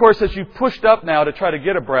 But of course, as you pushed up now to try to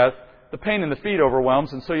get a breath, the pain in the feet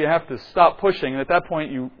overwhelms, and so you have to stop pushing. And at that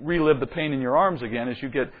point, you relive the pain in your arms again as you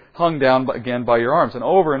get hung down again by your arms, and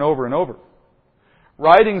over and over and over.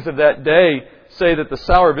 Writings of that day say that the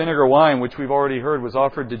sour vinegar wine, which we've already heard was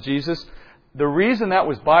offered to Jesus, the reason that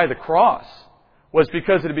was by the cross was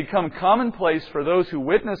because it had become commonplace for those who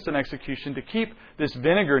witnessed an execution to keep this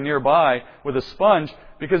vinegar nearby with a sponge,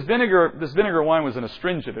 because this vinegar wine was an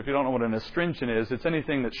astringent. If you don't know what an astringent is, it's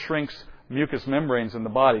anything that shrinks mucous membranes in the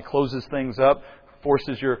body, closes things up,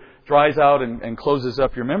 dries out and closes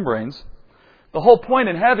up your membranes. The whole point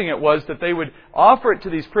in having it was that they would offer it to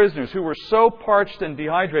these prisoners who were so parched and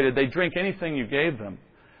dehydrated they'd drink anything you gave them.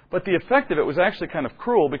 But the effect of it was actually kind of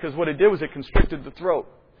cruel, because what it did was it constricted the throat,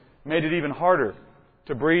 made it even harder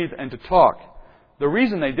to breathe and to talk. The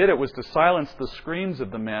reason they did it was to silence the screams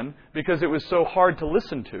of the men, because it was so hard to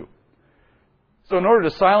listen to. So in order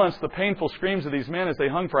to silence the painful screams of these men as they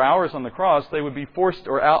hung for hours on the cross, they would be forced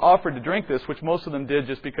or offered to drink this, which most of them did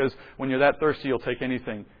just because when you're that thirsty, you'll take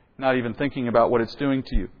anything, not even thinking about what it's doing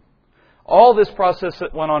to you. All this process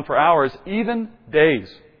went on for hours, even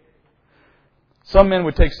days. Some men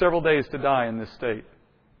would take several days to die in this state,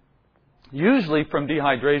 usually from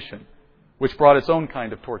dehydration, which brought its own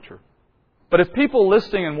kind of torture. But if people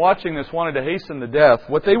listening and watching this wanted to hasten the death,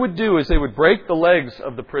 what they would do is they would break the legs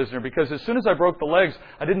of the prisoner, because as soon as I broke the legs,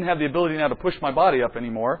 I didn't have the ability now to push my body up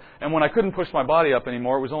anymore. And when I couldn't push my body up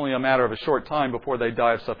anymore, it was only a matter of a short time before they'd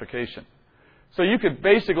die of suffocation. So you could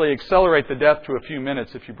basically accelerate the death to a few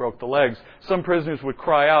minutes if you broke the legs. Some prisoners would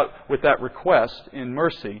cry out with that request in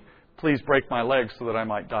mercy, "Please break my legs so that I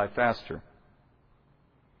might die faster."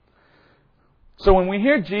 So when we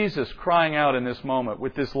hear Jesus crying out in this moment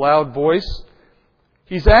with this loud voice,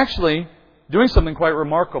 He's actually doing something quite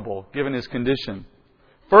remarkable given His condition.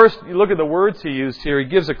 First, you look at the words He used here. He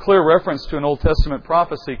gives a clear reference to an Old Testament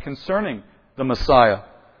prophecy concerning the Messiah.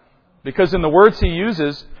 Because in the words He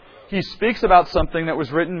uses, He speaks about something that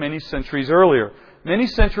was written many centuries earlier. Many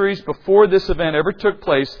centuries before this event ever took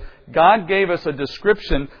place, God gave us a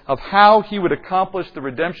description of how He would accomplish the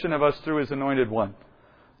redemption of us through His Anointed One.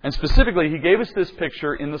 And specifically, He gave us this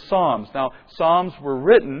picture in the Psalms. Now, Psalms were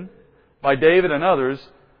written by David and others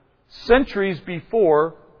centuries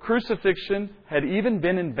before crucifixion had even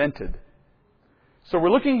been invented. So we're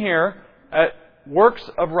looking here at works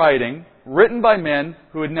of writing written by men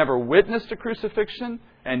who had never witnessed a crucifixion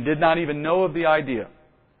and did not even know of the idea.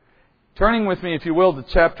 Turning with me, if you will,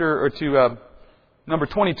 to number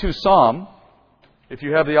 22 Psalm, if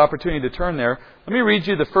you have the opportunity to turn there. Let me read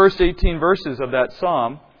you the first 18 verses of that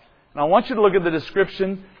Psalm. And I want you to look at the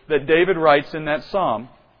description that David writes in that Psalm,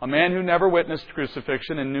 a man who never witnessed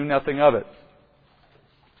crucifixion and knew nothing of it.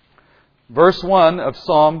 Verse 1 of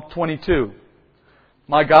Psalm 22.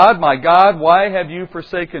 My God, why have you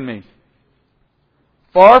forsaken me?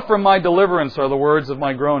 Far from my deliverance are the words of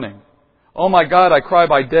my groaning. Oh my God, I cry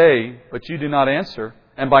by day, but you do not answer,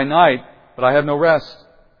 and by night, but I have no rest.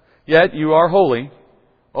 Yet you are holy,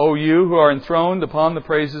 O you who are enthroned upon the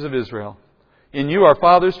praises of Israel. In you our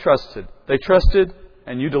fathers trusted. They trusted,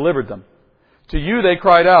 and you delivered them. To you they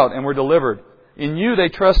cried out, and were delivered. In you they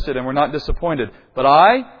trusted, and were not disappointed. But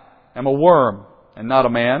I am a worm, and not a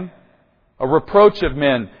man, a reproach of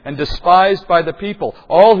men, and despised by the people.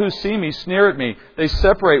 All who see me sneer at me. They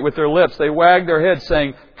separate with their lips. They wag their heads,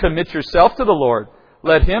 saying, Commit yourself to the Lord.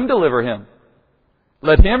 Let Him deliver him.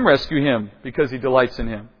 Let Him rescue him, because He delights in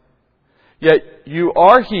him. Yet you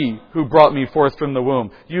are He who brought me forth from the womb.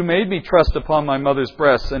 You made me trust upon my mother's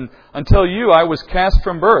breasts, and until you I was cast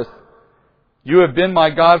from birth. You have been my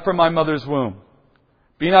God from my mother's womb.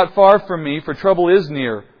 Be not far from me, for trouble is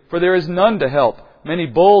near, for there is none to help. Many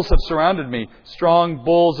bulls have surrounded me. Strong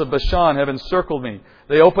bulls of Bashan have encircled me.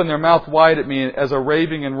 They open their mouth wide at me as a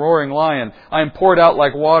raving and roaring lion. I am poured out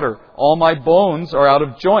like water. All my bones are out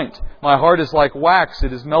of joint. My heart is like wax.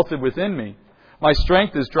 It is melted within me. My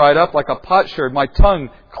strength is dried up like a potsherd. My tongue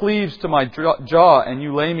cleaves to my jaw, and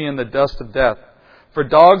you lay me in the dust of death. For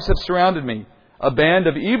dogs have surrounded me. A band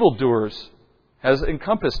of evildoers has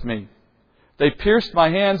encompassed me. They pierced my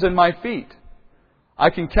hands and my feet. I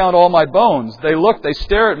can count all my bones. They look, they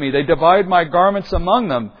stare at me. They divide my garments among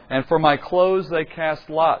them, and for my clothes they cast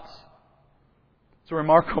lots. It's a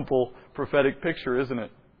remarkable prophetic picture, isn't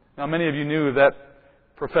it? Now, many of you knew that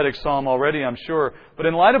prophetic psalm already, I'm sure. But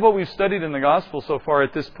in light of what we've studied in the Gospel so far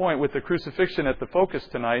at this point, with the crucifixion at the focus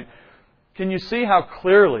tonight, can you see how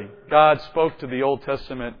clearly God spoke to the Old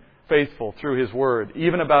Testament faithful through His Word,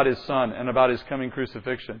 even about His Son and about His coming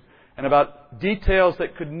crucifixion, and about details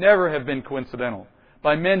that could never have been coincidental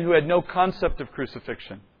by men who had no concept of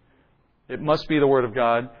crucifixion? It must be the Word of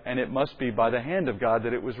God, and it must be by the hand of God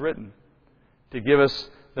that it was written, to give us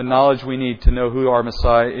the knowledge we need to know who our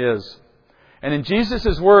Messiah is. And in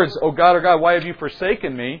Jesus' words, O God, why have you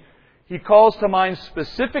forsaken me?" He calls to mind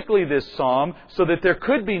specifically this psalm so that there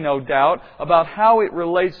could be no doubt about how it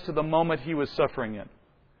relates to the moment He was suffering in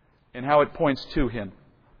and how it points to Him.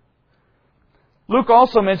 Luke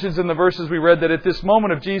also mentions in the verses we read that at this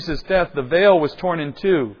moment of Jesus' death, the veil was torn in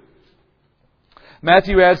two.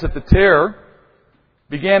 Matthew adds that the tear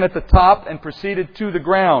began at the top and proceeded to the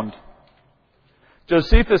ground.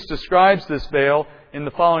 Josephus describes this veil in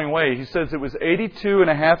the following way. He says it was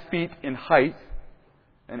 82.5 feet in height,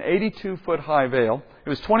 an 82-foot high veil. It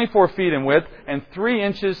was 24 feet in width and 3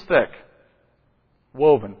 inches thick.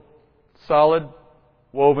 Woven. Solid,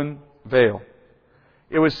 woven veil.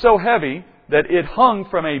 It was so heavy that it hung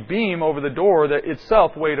from a beam over the door that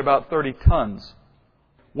itself weighed about 30 tons.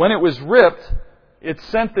 When it was ripped, it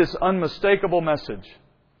sent this unmistakable message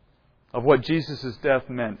of what Jesus' death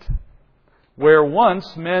meant. Where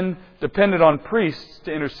once men depended on priests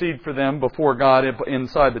to intercede for them before God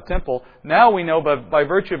inside the temple, now we know by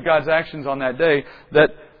virtue of God's actions on that day that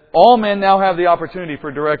all men now have the opportunity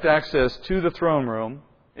for direct access to the throne room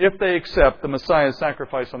if they accept the Messiah's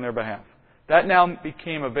sacrifice on their behalf. That now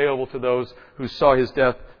became available to those who saw His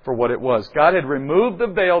death for what it was. God had removed the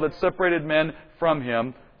veil that separated men from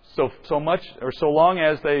Him so long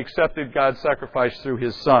as they accepted God's sacrifice through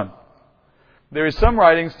His Son. There is some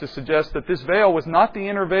writings to suggest that this veil was not the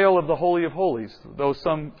inner veil of the Holy of Holies, though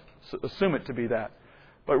some assume it to be that,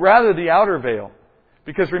 but rather the outer veil.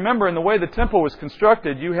 Because remember, in the way the temple was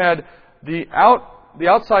constructed, you had the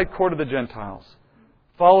outside court of the Gentiles,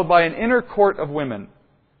 followed by an inner court of women,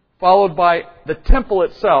 followed by the temple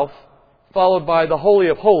itself, followed by the Holy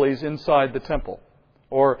of Holies inside the temple,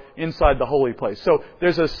 or inside the holy place. So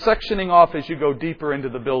there's a sectioning off as you go deeper into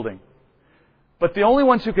the building. But the only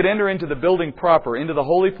ones who could enter into the building proper, into the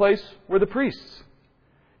holy place, were the priests.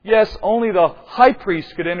 Yes, only the high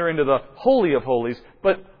priest could enter into the Holy of Holies,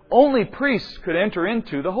 but only priests could enter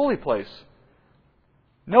into the holy place.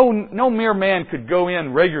 No mere man could go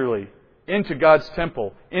in regularly into God's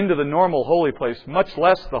temple, into the normal holy place, much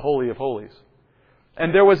less the Holy of Holies.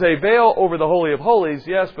 And there was a veil over the Holy of Holies,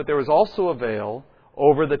 yes, but there was also a veil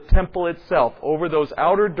over the temple itself, over those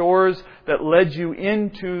outer doors that led you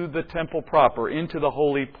into the temple proper, into the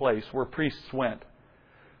holy place where priests went.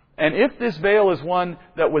 And if this veil is one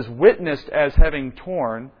that was witnessed as having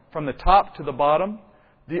torn from the top to the bottom,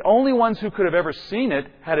 the only ones who could have ever seen it,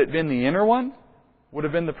 had it been the inner one, would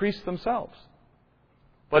have been the priests themselves.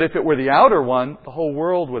 But if it were the outer one, the whole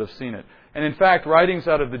world would have seen it. And in fact, writings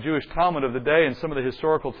out of the Jewish Talmud of the day and some of the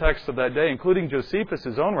historical texts of that day, including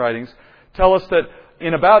Josephus' own writings, tell us that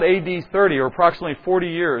in about AD 30, or approximately 40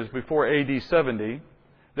 years before AD 70,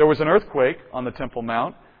 there was an earthquake on the Temple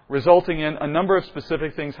Mount, resulting in a number of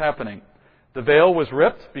specific things happening. The veil was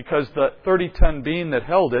ripped because the 30-ton beam that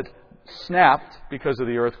held it snapped because of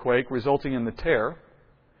the earthquake, resulting in the tear.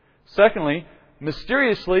 Secondly,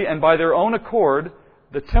 mysteriously and by their own accord,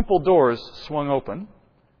 the temple doors swung open,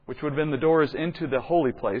 which would have been the doors into the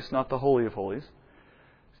holy place, not the Holy of Holies.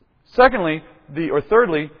 Thirdly,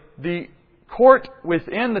 the court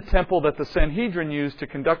within the temple that the Sanhedrin used to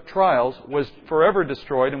conduct trials was forever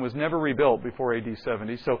destroyed and was never rebuilt before AD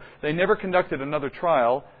 70. So they never conducted another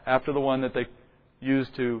trial after the one that they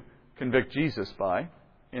used to convict Jesus by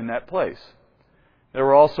in that place. There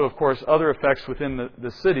were also, of course, other effects within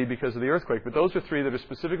the city because of the earthquake, but those are three that are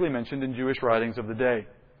specifically mentioned in Jewish writings of the day.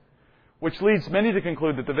 Which leads many to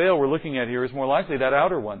conclude that the veil we're looking at here is more likely that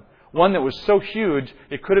outer one. One that was so huge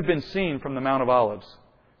it could have been seen from the Mount of Olives,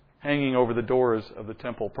 hanging over the doors of the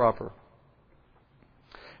temple proper.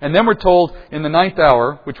 And then we're told in the 9th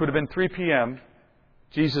hour, which would have been 3 p.m.,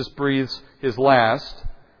 Jesus breathes His last,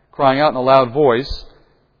 crying out in a loud voice,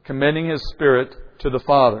 commending His spirit to the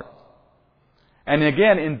Father. And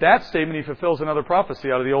again, in that statement, He fulfills another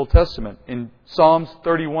prophecy out of the Old Testament. In Psalms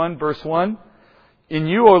 31, verse 1, "In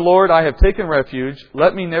You, O Lord, I have taken refuge.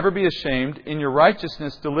 Let me never be ashamed. In Your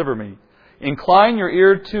righteousness deliver me. Incline Your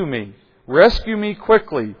ear to me. Rescue me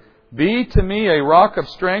quickly. Be to me a rock of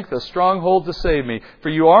strength, a stronghold to save me. For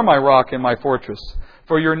You are my rock and my fortress.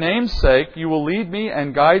 For Your name's sake, You will lead me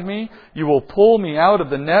and guide me. You will pull me out of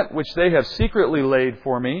the net which they have secretly laid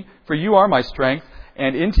for me. For You are my strength.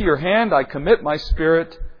 And into Your hand I commit my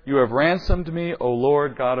spirit. You have ransomed me, O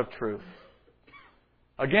Lord God of truth."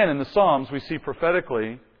 Again, in the Psalms, we see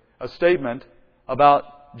prophetically a statement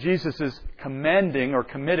about Jesus' commending or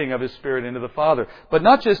committing of His Spirit into the Father. But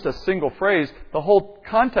not just a single phrase. The whole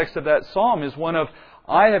context of that psalm is one of,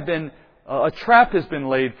 a trap has been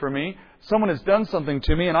laid for me. Someone has done something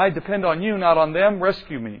to me, and I depend on You, not on them.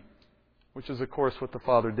 Rescue me. Which is, of course, what the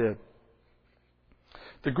Father did.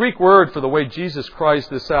 The Greek word for the way Jesus cries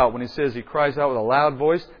this out, when He says He cries out with a loud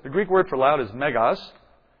voice, the Greek word for loud is megas.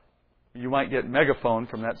 You might get megaphone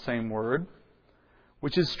from that same word,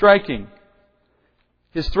 which is striking.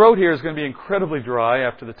 His throat here is going to be incredibly dry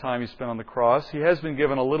after the time He spent on the cross. He has been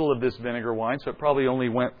given a little of this vinegar wine, so it probably only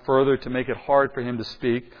went further to make it hard for Him to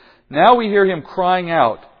speak. Now we hear Him crying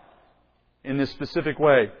out in this specific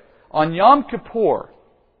way. On Yom Kippur,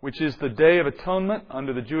 which is the Day of Atonement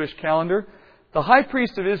under the Jewish calendar, the high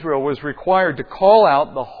priest of Israel was required to call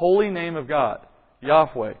out the holy name of God,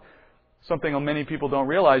 Yahweh. Something many people don't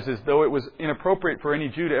realize is though it was inappropriate for any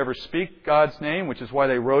Jew to ever speak God's name, which is why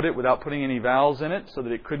they wrote it without putting any vowels in it so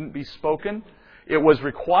that it couldn't be spoken, it was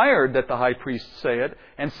required that the high priest say it,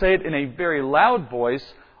 and say it in a very loud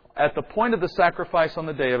voice at the point of the sacrifice on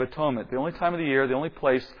the Day of Atonement. The only time of the year, the only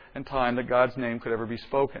place and time that God's name could ever be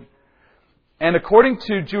spoken. And according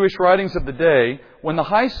to Jewish writings of the day, when the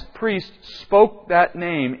high priest spoke that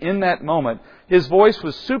name in that moment, his voice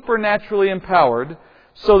was supernaturally empowered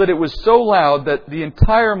so that it was so loud that the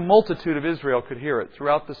entire multitude of Israel could hear it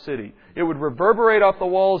throughout the city. It would reverberate off the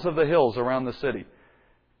walls of the hills around the city.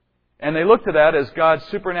 And they looked to that as God's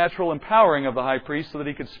supernatural empowering of the high priest so that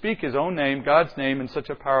he could speak his own name, God's name, in such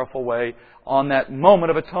a powerful way on that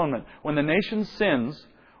moment of atonement, when the nation's sins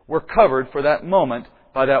were covered for that moment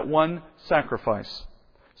by that one sacrifice.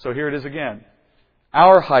 So here it is again.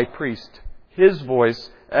 Our high priest, his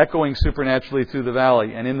voice echoing supernaturally through the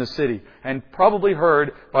valley and in the city, and probably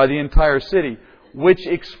heard by the entire city, which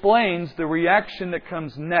explains the reaction that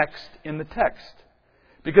comes next in the text.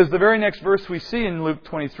 Because the very next verse we see in Luke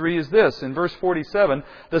 23 is this. In verse 47,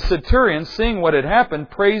 the centurion, seeing what had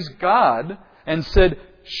happened, praised God and said,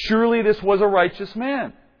 "Surely this was a righteous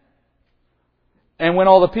man." And when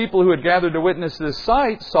all the people who had gathered to witness this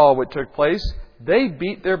sight saw what took place, they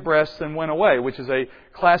beat their breasts and went away, which is a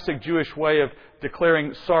classic Jewish way of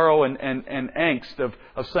declaring sorrow and angst,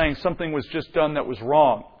 of saying something was just done that was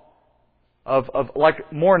wrong, of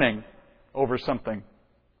like mourning over something.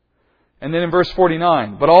 And then in verse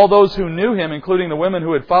 49, but all those who knew him, including the women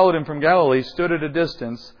who had followed him from Galilee, stood at a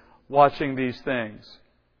distance watching these things.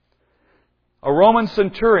 A Roman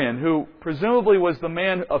centurion who presumably was the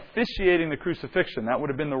man officiating the crucifixion. That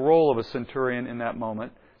would have been the role of a centurion in that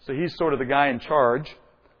moment. So he's sort of the guy in charge.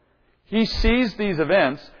 He sees these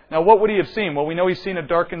events. Now what would he have seen? Well, we know he's seen a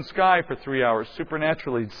darkened sky for 3 hours,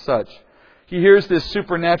 supernaturally such. He hears this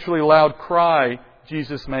supernaturally loud cry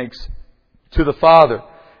Jesus makes to the Father.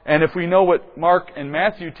 And if we know what Mark and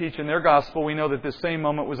Matthew teach in their gospel, we know that this same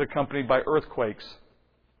moment was accompanied by earthquakes.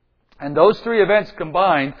 And those three events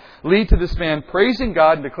combined lead to this man praising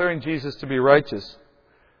God and declaring Jesus to be righteous.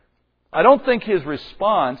 I don't think his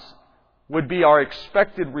response would be our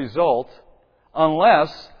expected result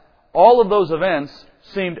unless all of those events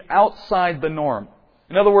seemed outside the norm.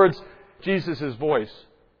 In other words, Jesus' voice,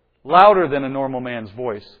 louder than a normal man's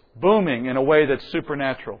voice, booming in a way that's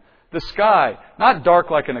supernatural. The sky, not dark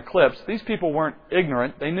like an eclipse. These people weren't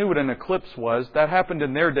ignorant. They knew what an eclipse was. That happened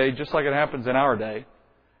in their day just like it happens in our day.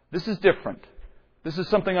 This is different. This is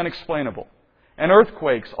something unexplainable. And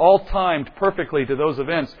earthquakes, all timed perfectly to those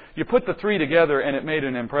events. You put the three together and it made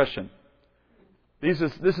an impression. This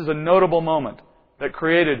is a notable moment that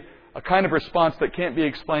created a kind of response that can't be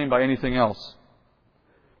explained by anything else.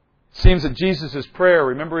 It seems that Jesus' prayer,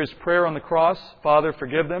 remember His prayer on the cross? Father,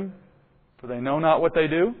 forgive them, for they know not what they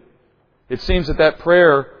do. It seems that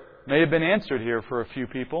prayer may have been answered here for a few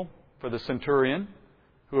people, for the centurion,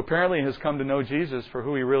 who apparently has come to know Jesus for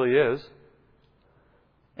who He really is.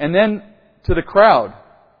 And then to the crowd.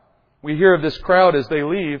 We hear of this crowd as they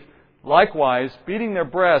leave. Likewise, beating their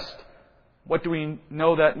breast, what do we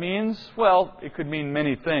know that means? Well, it could mean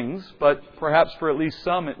many things, but perhaps for at least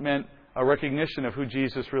some it meant a recognition of who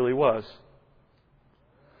Jesus really was.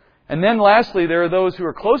 And then lastly, there are those who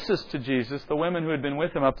are closest to Jesus, the women who had been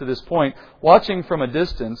with Him up to this point, watching from a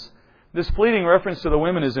distance. This fleeting reference to the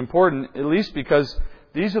women is important, at least because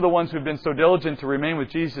these are the ones who have been so diligent to remain with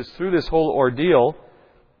Jesus through this whole ordeal.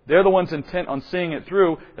 They're the ones intent on seeing it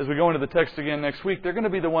through. As we go into the text again next week, they're going to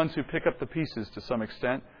be the ones who pick up the pieces to some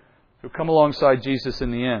extent, who come alongside Jesus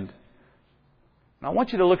in the end. Now I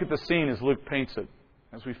want you to look at the scene as Luke paints it,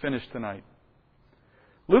 as we finish tonight.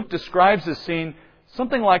 Luke describes this scene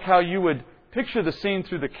something like how you would picture the scene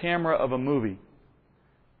through the camera of a movie.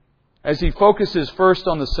 As he focuses first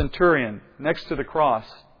on the centurion next to the cross,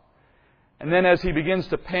 and then as he begins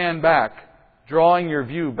to pan back, drawing your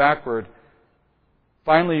view backward,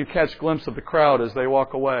 finally you catch a glimpse of the crowd as they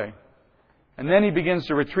walk away. And then he begins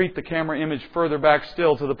to retreat the camera image further back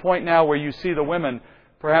still, to the point now where you see the women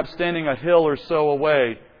perhaps standing a hill or so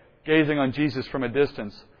away, gazing on Jesus from a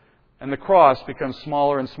distance. And the cross becomes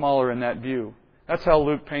smaller and smaller in that view. That's how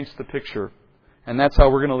Luke paints the picture. And that's how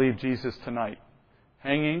we're going to leave Jesus tonight.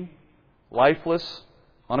 Hanging, lifeless,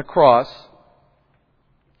 on a cross,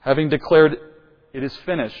 having declared it is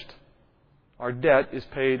finished. Our debt is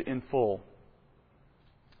paid in full.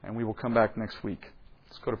 And we will come back next week.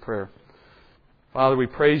 Let's go to prayer. Father, we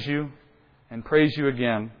praise You and praise You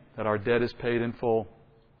again that our debt is paid in full.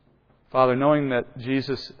 Father, knowing that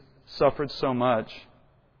Jesus suffered so much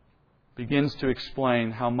begins to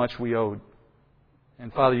explain how much we owed.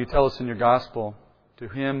 And Father, You tell us in Your gospel, to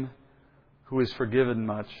him who is forgiven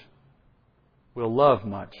much will love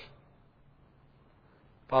much.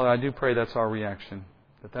 Father, I do pray that's our reaction,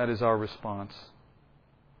 that is our response.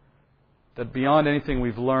 That beyond anything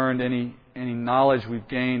we've learned, any knowledge we've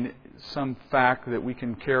gained, some fact that we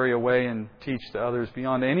can carry away and teach to others,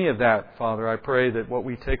 beyond any of that, Father, I pray that what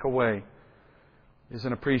we take away is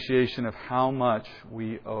an appreciation of how much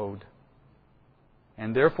we owed.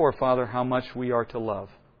 And therefore, Father, how much we are to love.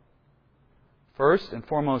 First and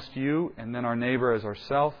foremost You, and then our neighbor as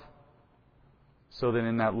ourself, so that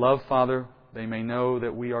in that love, Father, they may know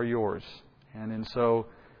that we are Yours. And in so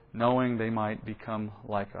knowing, they might become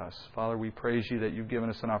like us. Father, we praise You that You've given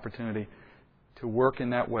us an opportunity to work in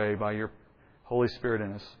that way by Your Holy Spirit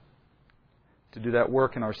in us. To do that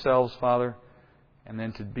work in ourselves, Father, and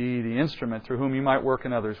then to be the instrument through whom You might work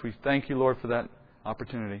in others. We thank You, Lord, for that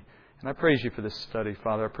opportunity. And I praise You for this study,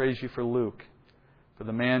 Father. I praise You for Luke, for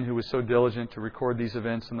the man who was so diligent to record these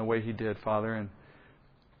events in the way he did, Father, and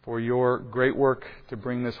for Your great work to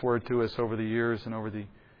bring this word to us over the years and over the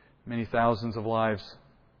many thousands of lives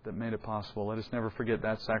that made it possible. Let us never forget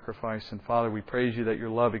that sacrifice. And Father, we praise You that Your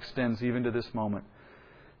love extends even to this moment,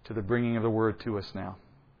 to the bringing of the Word to us now.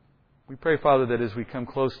 We pray, Father, that as we come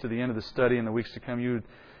close to the end of the study in the weeks to come,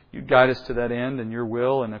 You'd guide us to that end in Your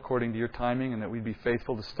will and according to Your timing, and that we'd be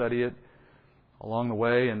faithful to study it along the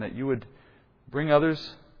way, and that You would bring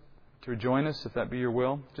others to join us, if that be Your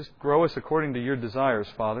will. Just grow us according to Your desires,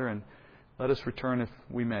 Father, and let us return if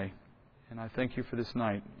we may. And I thank You for this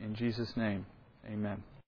night. In Jesus' name, amen.